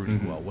not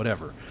recruiting well,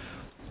 whatever.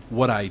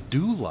 What I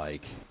do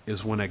like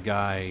is when a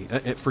guy,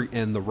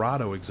 and the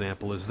Rado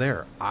example is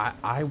there.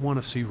 I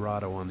want to see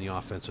Rado on the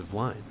offensive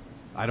line.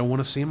 I don't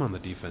want to see him on the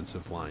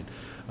defensive line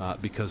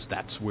because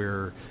that's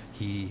where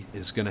he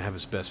is going to have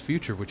his best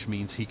future, which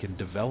means he can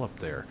develop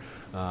there.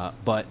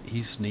 But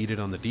he's needed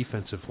on the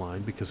defensive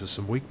line because of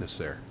some weakness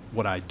there.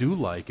 What I do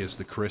like is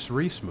the Chris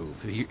Reese move.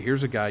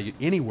 Here's a guy,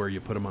 anywhere you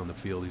put him on the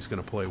field, he's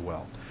going to play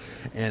well.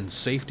 And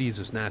safety is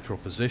his natural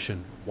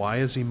position.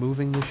 Why is he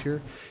moving this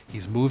year?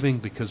 He's moving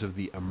because of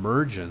the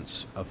emergence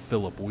of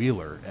Philip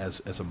Wheeler as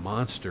a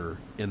monster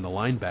in the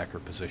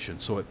linebacker position.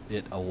 So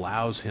it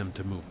allows him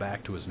to move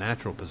back to his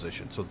natural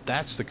position. So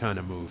that's the kind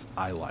of move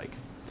I like,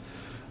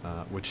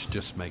 which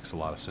just makes a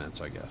lot of sense,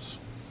 I guess.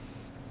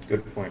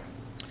 Good point.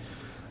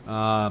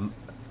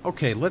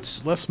 Okay,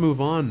 let's move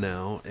on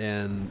now,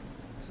 and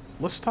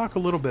let's talk a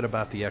little bit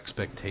about the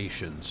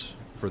expectations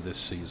for this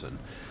season.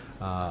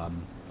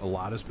 A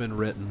lot has been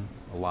written,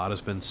 a lot has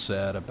been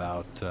said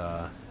about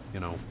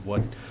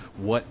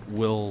what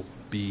will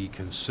be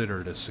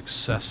considered a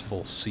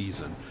successful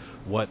season.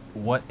 What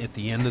at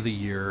the end of the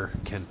year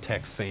can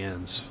Tech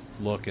fans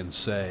look and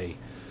say,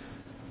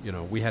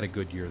 we had a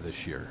good year this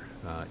year?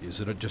 Is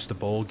it just a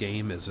bowl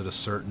game? Is it a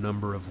certain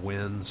number of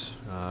wins?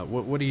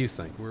 What do you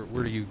think?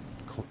 Where do you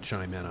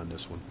chime in on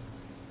this one?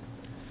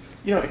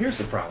 Here's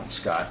the problem,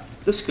 Scott.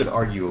 This could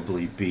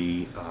arguably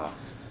be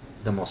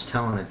the most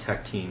talented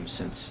Tech team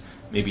since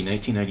maybe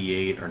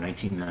 1998 or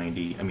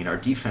 1990. I mean, our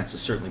defense is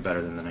certainly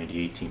better than the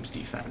 98 team's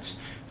defense.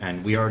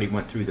 And we already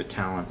went through the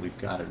talent we've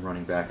got at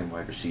running back and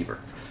wide receiver.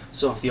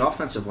 So if the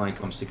offensive line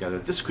comes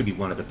together, this could be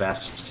one of the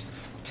best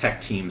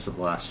Tech teams of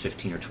the last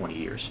 15 or 20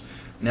 years.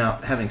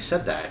 Now, having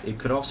said that, it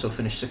could also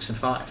finish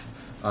 6-5.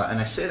 And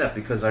I say that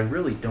because I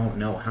really don't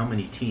know how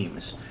many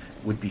teams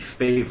would be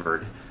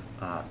favored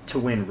to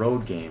win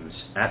road games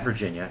at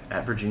Virginia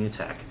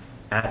Tech,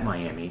 at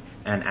Miami,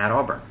 and at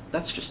Auburn.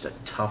 That's just a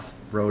tough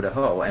row to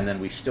hoe. And then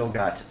we still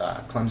got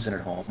Clemson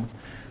at home,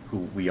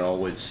 who we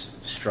always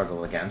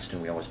struggle against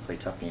and we always play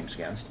tough games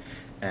against.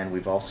 And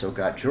we've also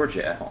got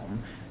Georgia at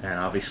home, and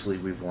obviously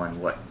we've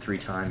won, 3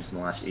 times in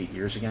the last 8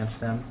 years against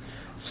them.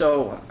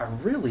 So a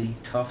really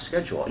tough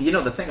schedule. You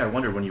know, the thing I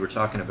wondered when you were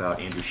talking about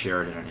Andrew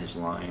Sheridan and his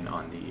line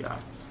on the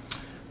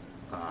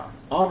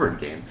Auburn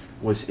game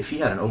was if he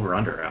had an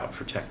over-under out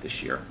for Tech this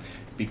year.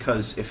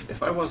 Because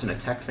if I wasn't a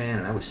Tech fan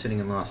and I was sitting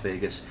in Las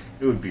Vegas,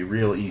 it would be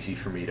real easy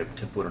for me to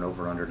put an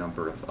over-under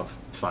number of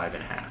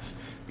 5.5.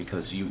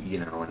 Because you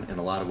know, in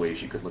a lot of ways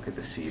you could look at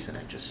the season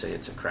and just say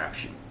it's a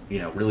crapshoot. You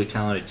know, really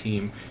talented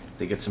team. If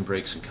they get some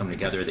breaks and come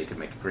together, they could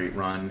make a great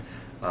run.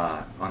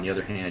 On the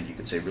other hand, you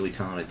could say really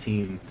talented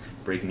team,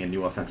 breaking a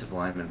new offensive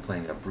lineman,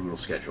 playing a brutal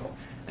schedule,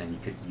 and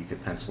you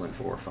could pencil in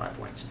 4 or 5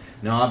 wins.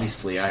 Now,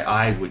 obviously,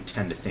 I would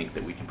tend to think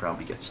that we can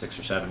probably get 6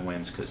 or 7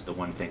 wins because the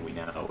one thing we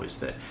know is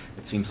that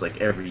it seems like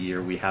every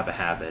year we have a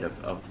habit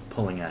of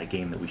pulling out a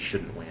game that we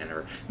shouldn't win,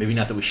 or maybe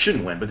not that we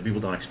shouldn't win, but that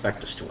people don't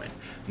expect us to win.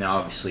 Now,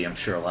 obviously, I'm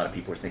sure a lot of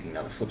people are thinking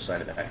now the flip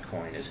side of that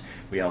coin is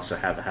we also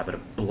have a habit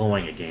of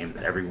blowing a game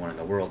that everyone in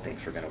the world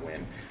thinks we're going to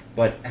win.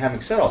 But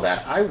having said all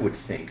that, I would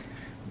think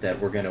that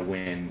we're going to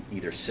win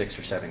either 6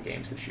 or 7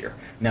 games this year.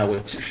 Now,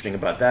 what's interesting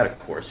about that, of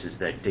course, is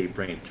that Dave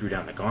Brain threw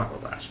down the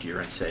gauntlet last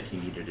year and said he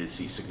needed to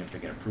see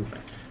significant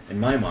improvement. In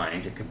my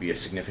mind, it could be a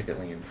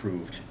significantly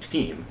improved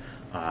team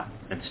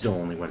and still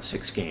only win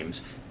 6 games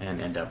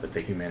and end up at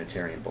the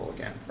Humanitarian Bowl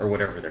again, or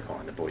whatever they're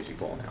calling the Boise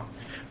Bowl now.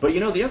 But,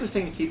 you know, the other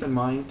thing to keep in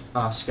mind,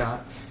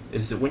 Scott,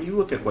 is that when you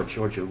look at what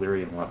George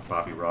O'Leary and what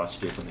Bobby Ross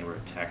did when they were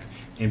at Tech,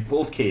 in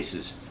both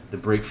cases, the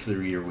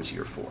breakthrough year was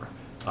year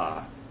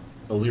 4.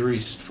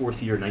 O'Leary's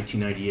 4th year,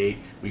 1998,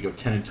 we go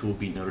 10-2, we'll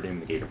beat Notre Dame in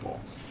the Gator Bowl.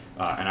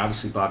 And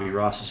obviously Bobby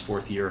Ross's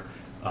 4th year,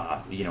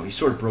 you know, he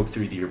sort of broke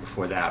through the year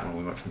before that when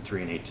we went from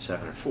 3-8 to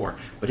 7-4.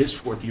 But his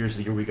 4th year is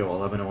the year we go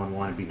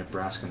 11-1 and beat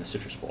Nebraska in the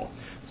Citrus Bowl.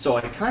 So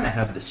I kind of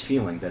have this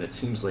feeling that it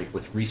seems like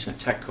with recent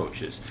Tech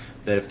coaches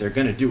that if they're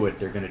going to do it,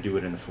 they're going to do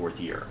it in the 4th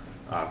year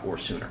or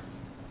sooner.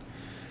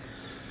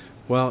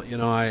 Well, you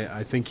know,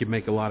 I think you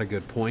make a lot of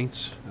good points.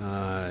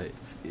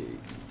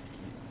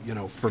 You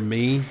know, for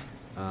me,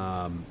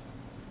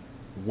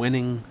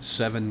 winning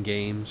 7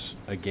 games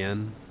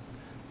again,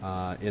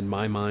 in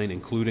my mind,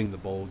 including the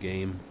bowl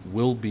game,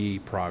 will be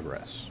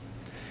progress.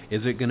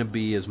 Is it going to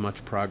be as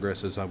much progress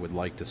as I would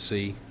like to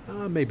see?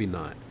 Maybe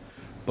not.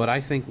 But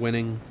I think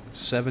winning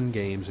 7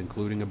 games,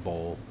 including a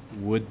bowl,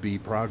 would be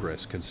progress,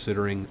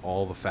 considering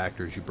all the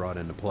factors you brought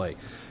into play.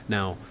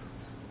 Now,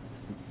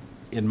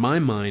 in my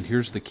mind,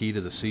 here's the key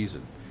to the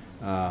season.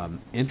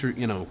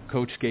 You know,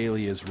 Coach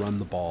Scaly has run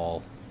the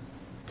ball,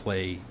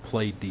 play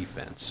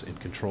defense, and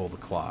control the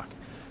clock,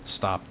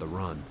 stop the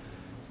run.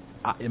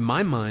 In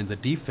my mind, the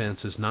defense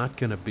is not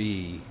going to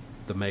be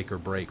the make or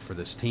break for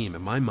this team.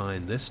 In my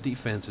mind, this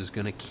defense is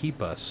going to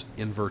keep us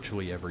in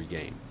virtually every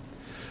game,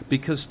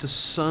 because to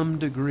some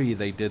degree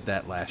they did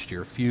that last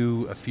year.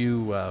 A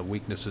few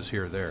weaknesses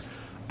here or there.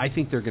 I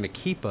think they're going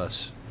to keep us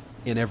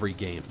in every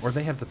game, or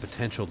they have the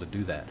potential to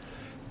do that.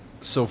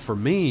 So for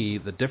me,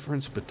 the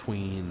difference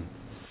between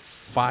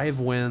 5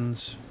 wins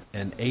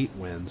and 8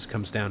 wins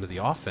comes down to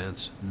the offense,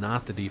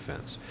 not the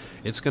defense.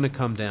 It's going to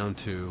come down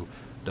to,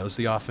 does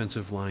the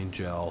offensive line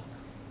gel?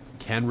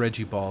 Can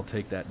Reggie Ball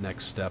take that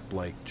next step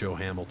like Joe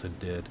Hamilton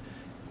did?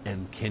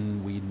 And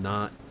can we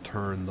not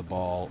turn the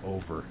ball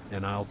over?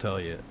 And I'll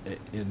tell you,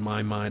 in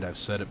my mind, I've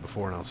said it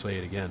before and I'll say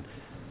it again,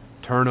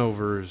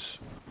 turnovers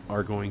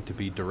are going to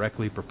be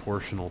directly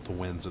proportional to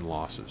wins and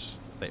losses.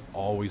 They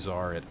always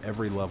are at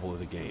every level of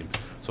the game.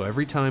 So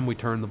every time we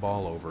turn the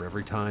ball over,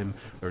 every time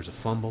there's a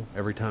fumble,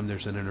 every time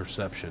there's an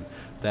interception,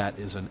 that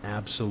is an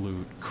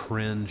absolute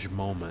cringe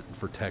moment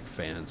for Tech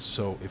fans.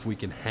 So if we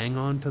can hang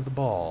on to the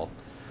ball,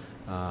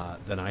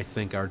 then I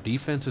think our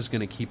defense is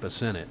going to keep us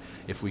in it.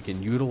 If we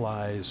can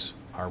utilize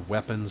our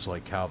weapons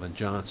like Calvin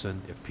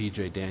Johnson, if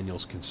P.J.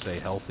 Daniels can stay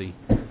healthy,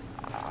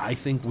 I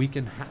think we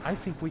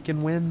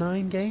can win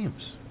 9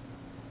 games.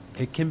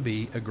 It can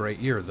be a great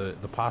year.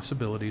 The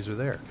possibilities are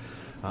there.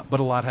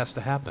 But a lot has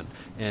to happen,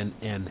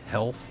 and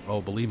health.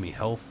 Oh, believe me,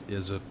 health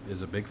is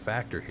a big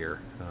factor here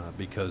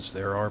because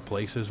there are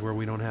places where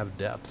we don't have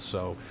depth.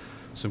 So,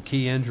 some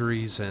key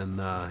injuries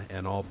and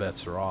all bets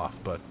are off.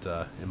 But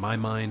in my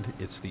mind,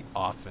 it's the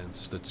offense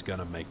that's going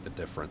to make the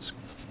difference.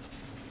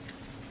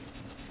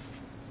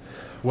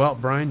 Well,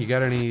 Brian, you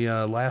got any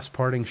last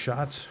parting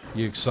shots?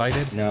 You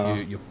excited?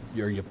 No.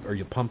 Are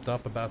you pumped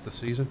up about the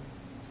season?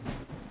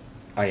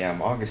 I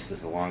am. August is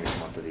the longest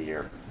month of the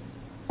year.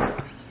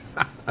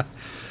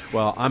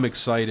 Well, I'm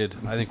excited.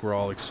 I think we're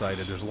all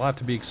excited. There's a lot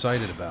to be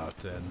excited about,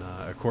 and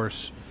of course,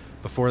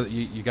 before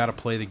you got to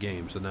play the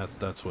games, and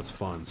that's what's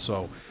fun.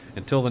 So,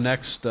 until the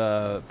next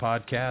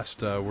podcast,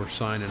 we're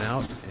signing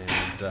out,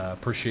 and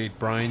appreciate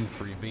Brian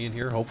for you being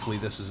here. Hopefully,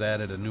 this has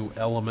added a new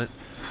element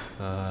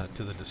to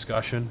the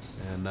discussion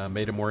and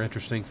made it more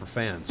interesting for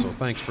fans. So,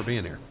 thanks for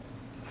being here.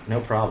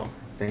 No problem.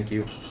 Thank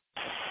you.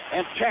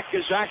 And Tech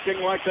is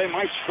acting like they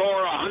might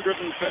score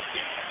 150.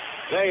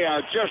 They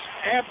are just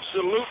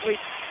absolutely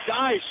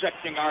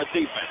dissecting our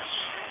defense.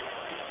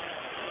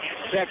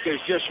 Tech is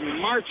just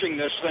marching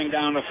this thing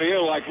down the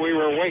field like we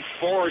were Wake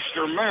Forest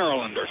or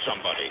Maryland or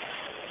somebody.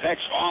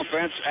 Tech's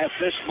offense at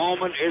this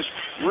moment is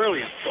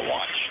brilliant to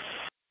watch.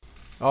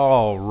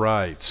 All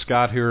right,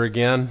 Scott here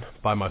again,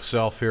 by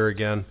myself here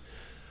again.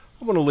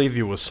 I'm going to leave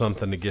you with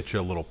something to get you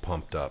a little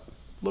pumped up,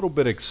 a little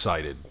bit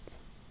excited,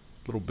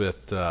 a little bit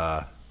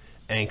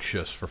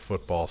anxious for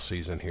football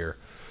season here.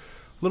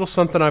 A little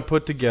something I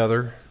put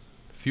together,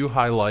 a few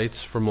highlights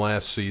from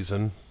last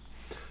season,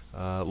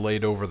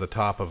 laid over the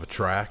top of a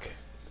track.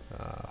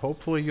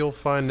 Hopefully you'll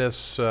find this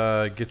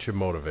get you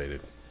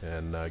motivated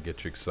and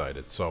get you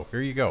excited. So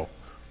here you go,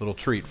 a little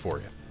treat for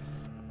you.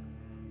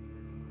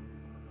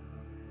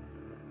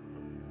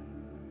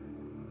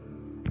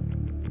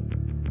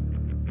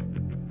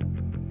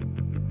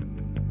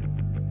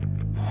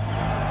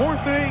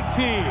 Fourth and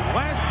 18,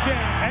 last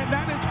chance, and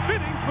that is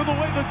fitting for the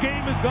way the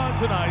game has gone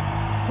tonight.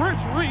 Chris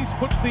Reese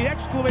puts the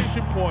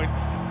exclamation point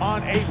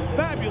on a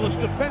fabulous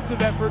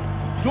defensive effort.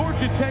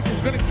 Georgia Tech is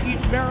going to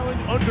keep Maryland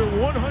under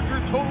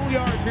 100 total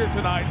yards here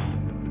tonight.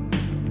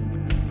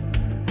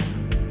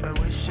 I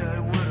wish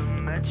I would have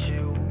met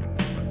you.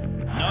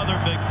 Another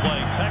big play.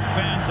 Tech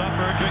fans up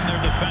urging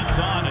their defense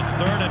on. It's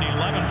 3rd and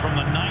 11 from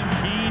the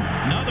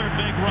 19. Another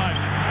big rush.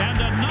 And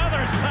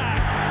another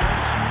sack.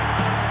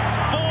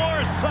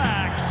 4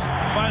 sacks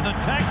by the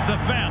Tech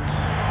defense.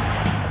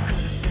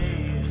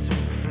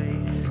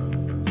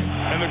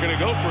 And they're going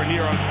to go for it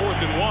here on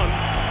 4th and 1.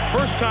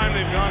 First time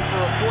they've gone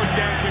for a 4th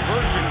down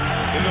conversion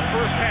in the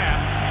first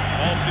half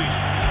all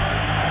season.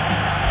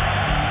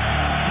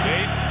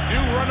 They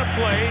do run a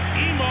play.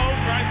 Emo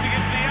tries to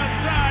get to the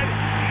outside.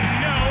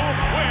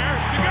 Nowhere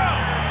to go.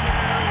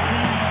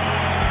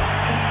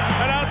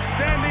 An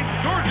outstanding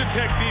Georgia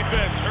Tech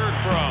defense heard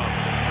from.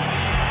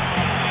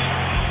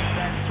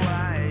 That's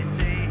why I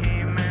say,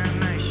 hey man,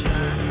 nice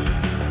shot.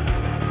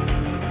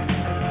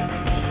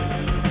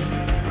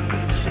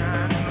 Good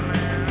shot,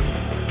 man.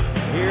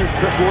 Here's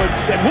Chris Woods,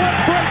 and Woods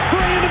breaks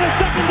free into the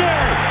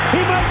secondary.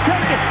 He might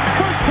take it.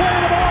 First play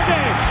of the ball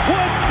game.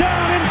 Woods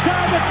down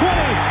inside the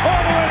 20,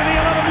 all the way to the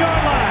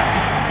 11-yard line.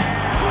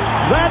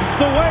 That's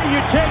the way you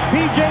take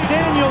P.J.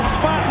 Daniels'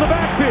 spot in the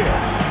backfield.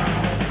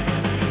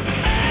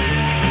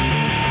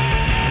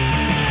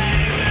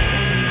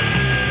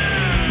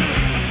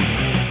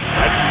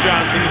 That's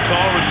Johnson, the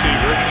tall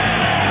receiver.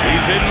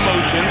 He's in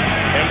motion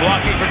and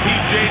blocking for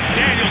P.J.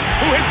 Daniels,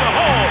 who hits the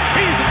hole.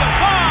 He's at the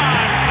 5.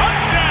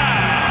 Touchdown!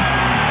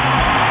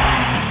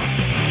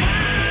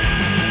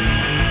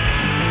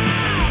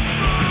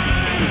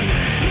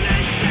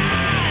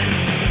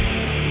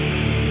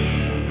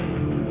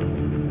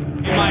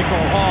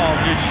 Michael Hall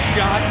gets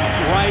shot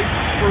right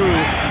through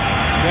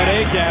that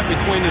A-gap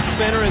between the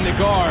center and the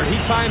guard. He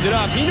timed it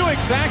up. He knew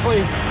exactly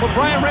what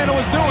Brian Randall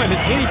was doing. And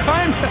he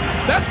timed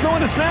that's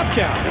going to snap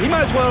count. He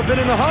might as well have been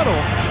in the huddle.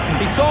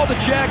 He saw the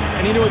check,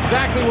 and he knew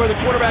exactly where the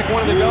quarterback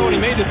wanted to go, and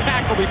he made the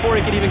tackle before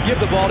he could even give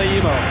the ball to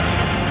Emo.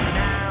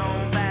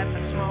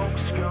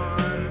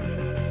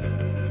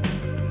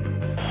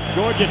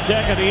 Georgia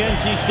Tech at the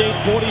NC State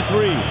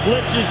 43.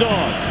 Blitz is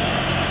on.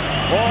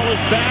 Ball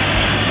is back.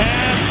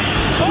 Pass.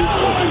 Oh,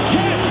 what a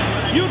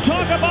catch! You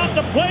talk about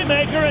the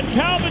playmaker, and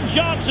Calvin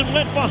Johnson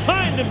went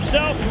behind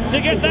himself to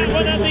get that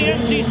one at the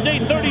NC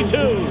State 32.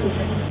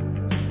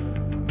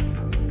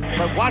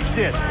 But watch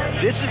this.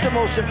 This is the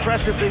most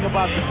impressive thing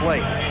about the play.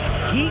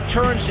 He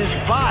turns his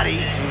body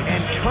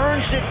and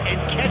turns it and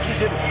catches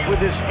it with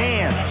his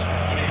hands.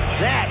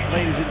 That,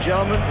 ladies and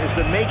gentlemen, is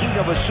the making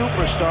of a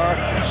superstar.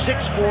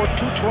 6'4",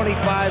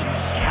 225,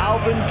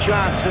 Calvin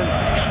Johnson,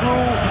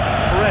 true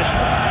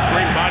freshman.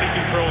 Great body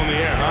control in the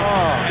air, huh?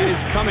 Oh, his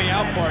coming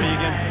out party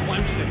against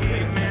Clemson.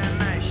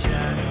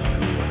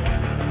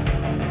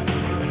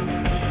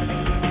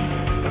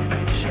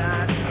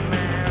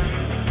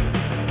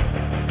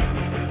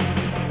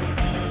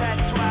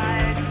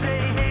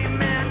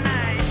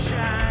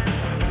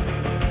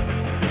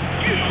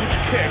 Huge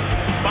kick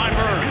by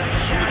Burns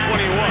from the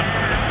 21.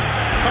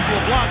 Couple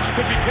of blocks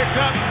could be picked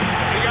up.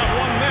 He got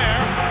one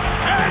there,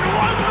 and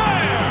one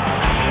there!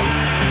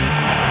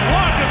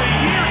 Block of the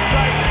year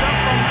type stuff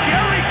from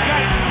Gary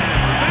Guyton,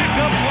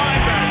 backup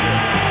linebacker.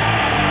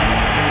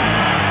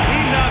 He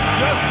knocked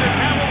Justin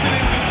Hamilton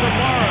into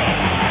tomorrow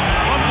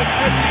from the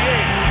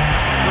 58.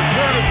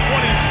 Return of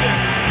 26.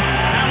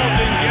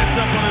 Hamilton gets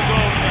up on his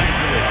own,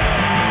 thankfully.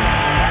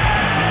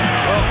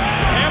 Well,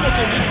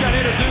 Hamilton just got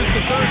introduced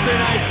to Thursday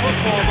Night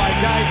Football by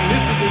Guyton.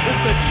 This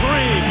is a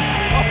dream.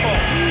 Oh,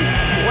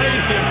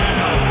 lays him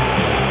down.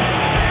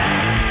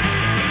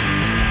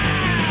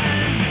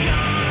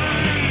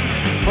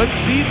 let's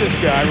see this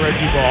guy,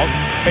 Reggie Ball.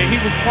 And he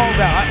was called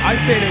out. I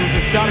say there was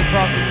a shot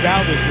across his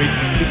bow this week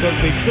because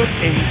they took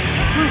a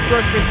true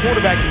freshman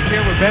quarterback in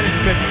Cameron Bennett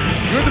and said,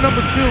 you're the number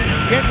 2,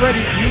 get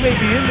ready, you may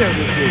be in there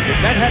this week. And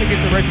that had to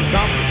get to Reggie's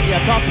confidence. Yeah,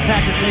 I talked to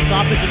Patrick Nix,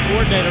 offensive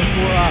coordinator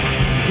for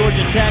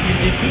Georgia Tech, and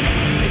if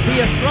he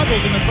has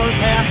struggled in the first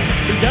half,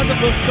 he doesn't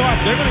look sharp.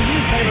 They're going to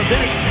use Taylor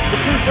Bennett, the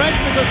true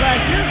freshman, because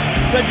last year,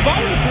 Reggie Ball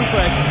was a true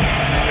freshman.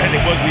 And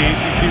it was the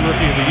ACC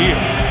Rookie of the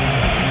Year.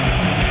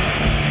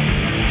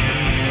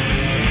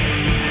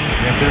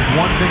 If there's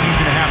one thing he's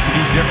going to have to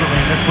do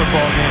differently in this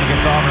football game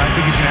against Auburn, I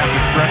think he's going to have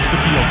to stretch the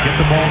field, get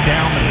the ball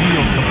down the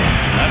field.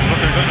 That's what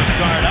they're going to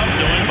start out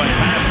doing by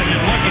passing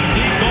and looking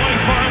deep, going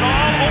for it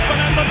all, open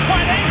at the 20,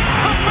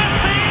 the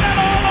 15, and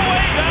all the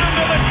way down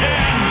to the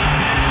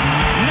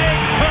 10. Nick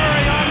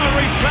Curry on the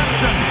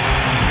reception.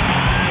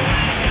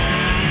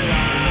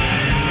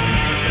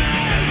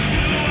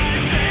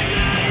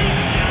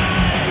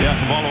 Yeah,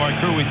 from all of our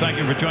crew, we thank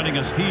you for joining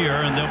us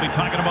here, and they'll be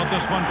talking about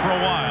this one for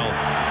a while.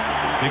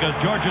 Because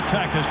Georgia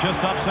Tech has just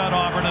upset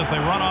Auburn as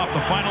they run off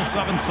the final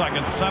 7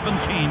 seconds,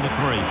 17-3.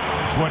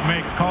 It's what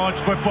makes college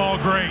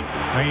football great.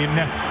 I mean,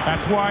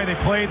 that's why they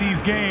play these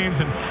games,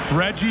 and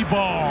Reggie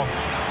Ball,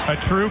 a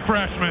true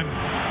freshman,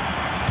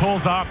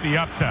 pulls off the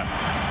upset.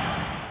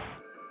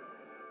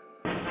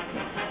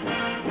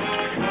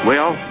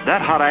 Well, that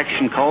hot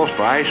action calls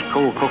for ice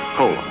cold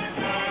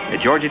Coca-Cola.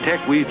 At Georgia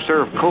Tech, we've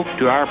served Coke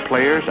to our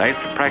players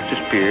after practice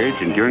periods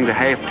and during the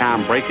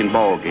halftime break in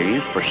ball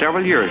games for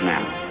several years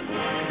now.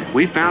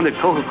 We found that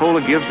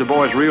Coca-Cola gives the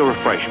boys real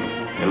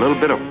refreshment, a little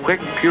bit of quick,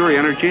 pure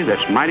energy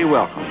that's mighty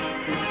welcome.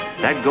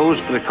 That goes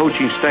for the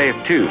coaching staff,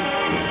 too.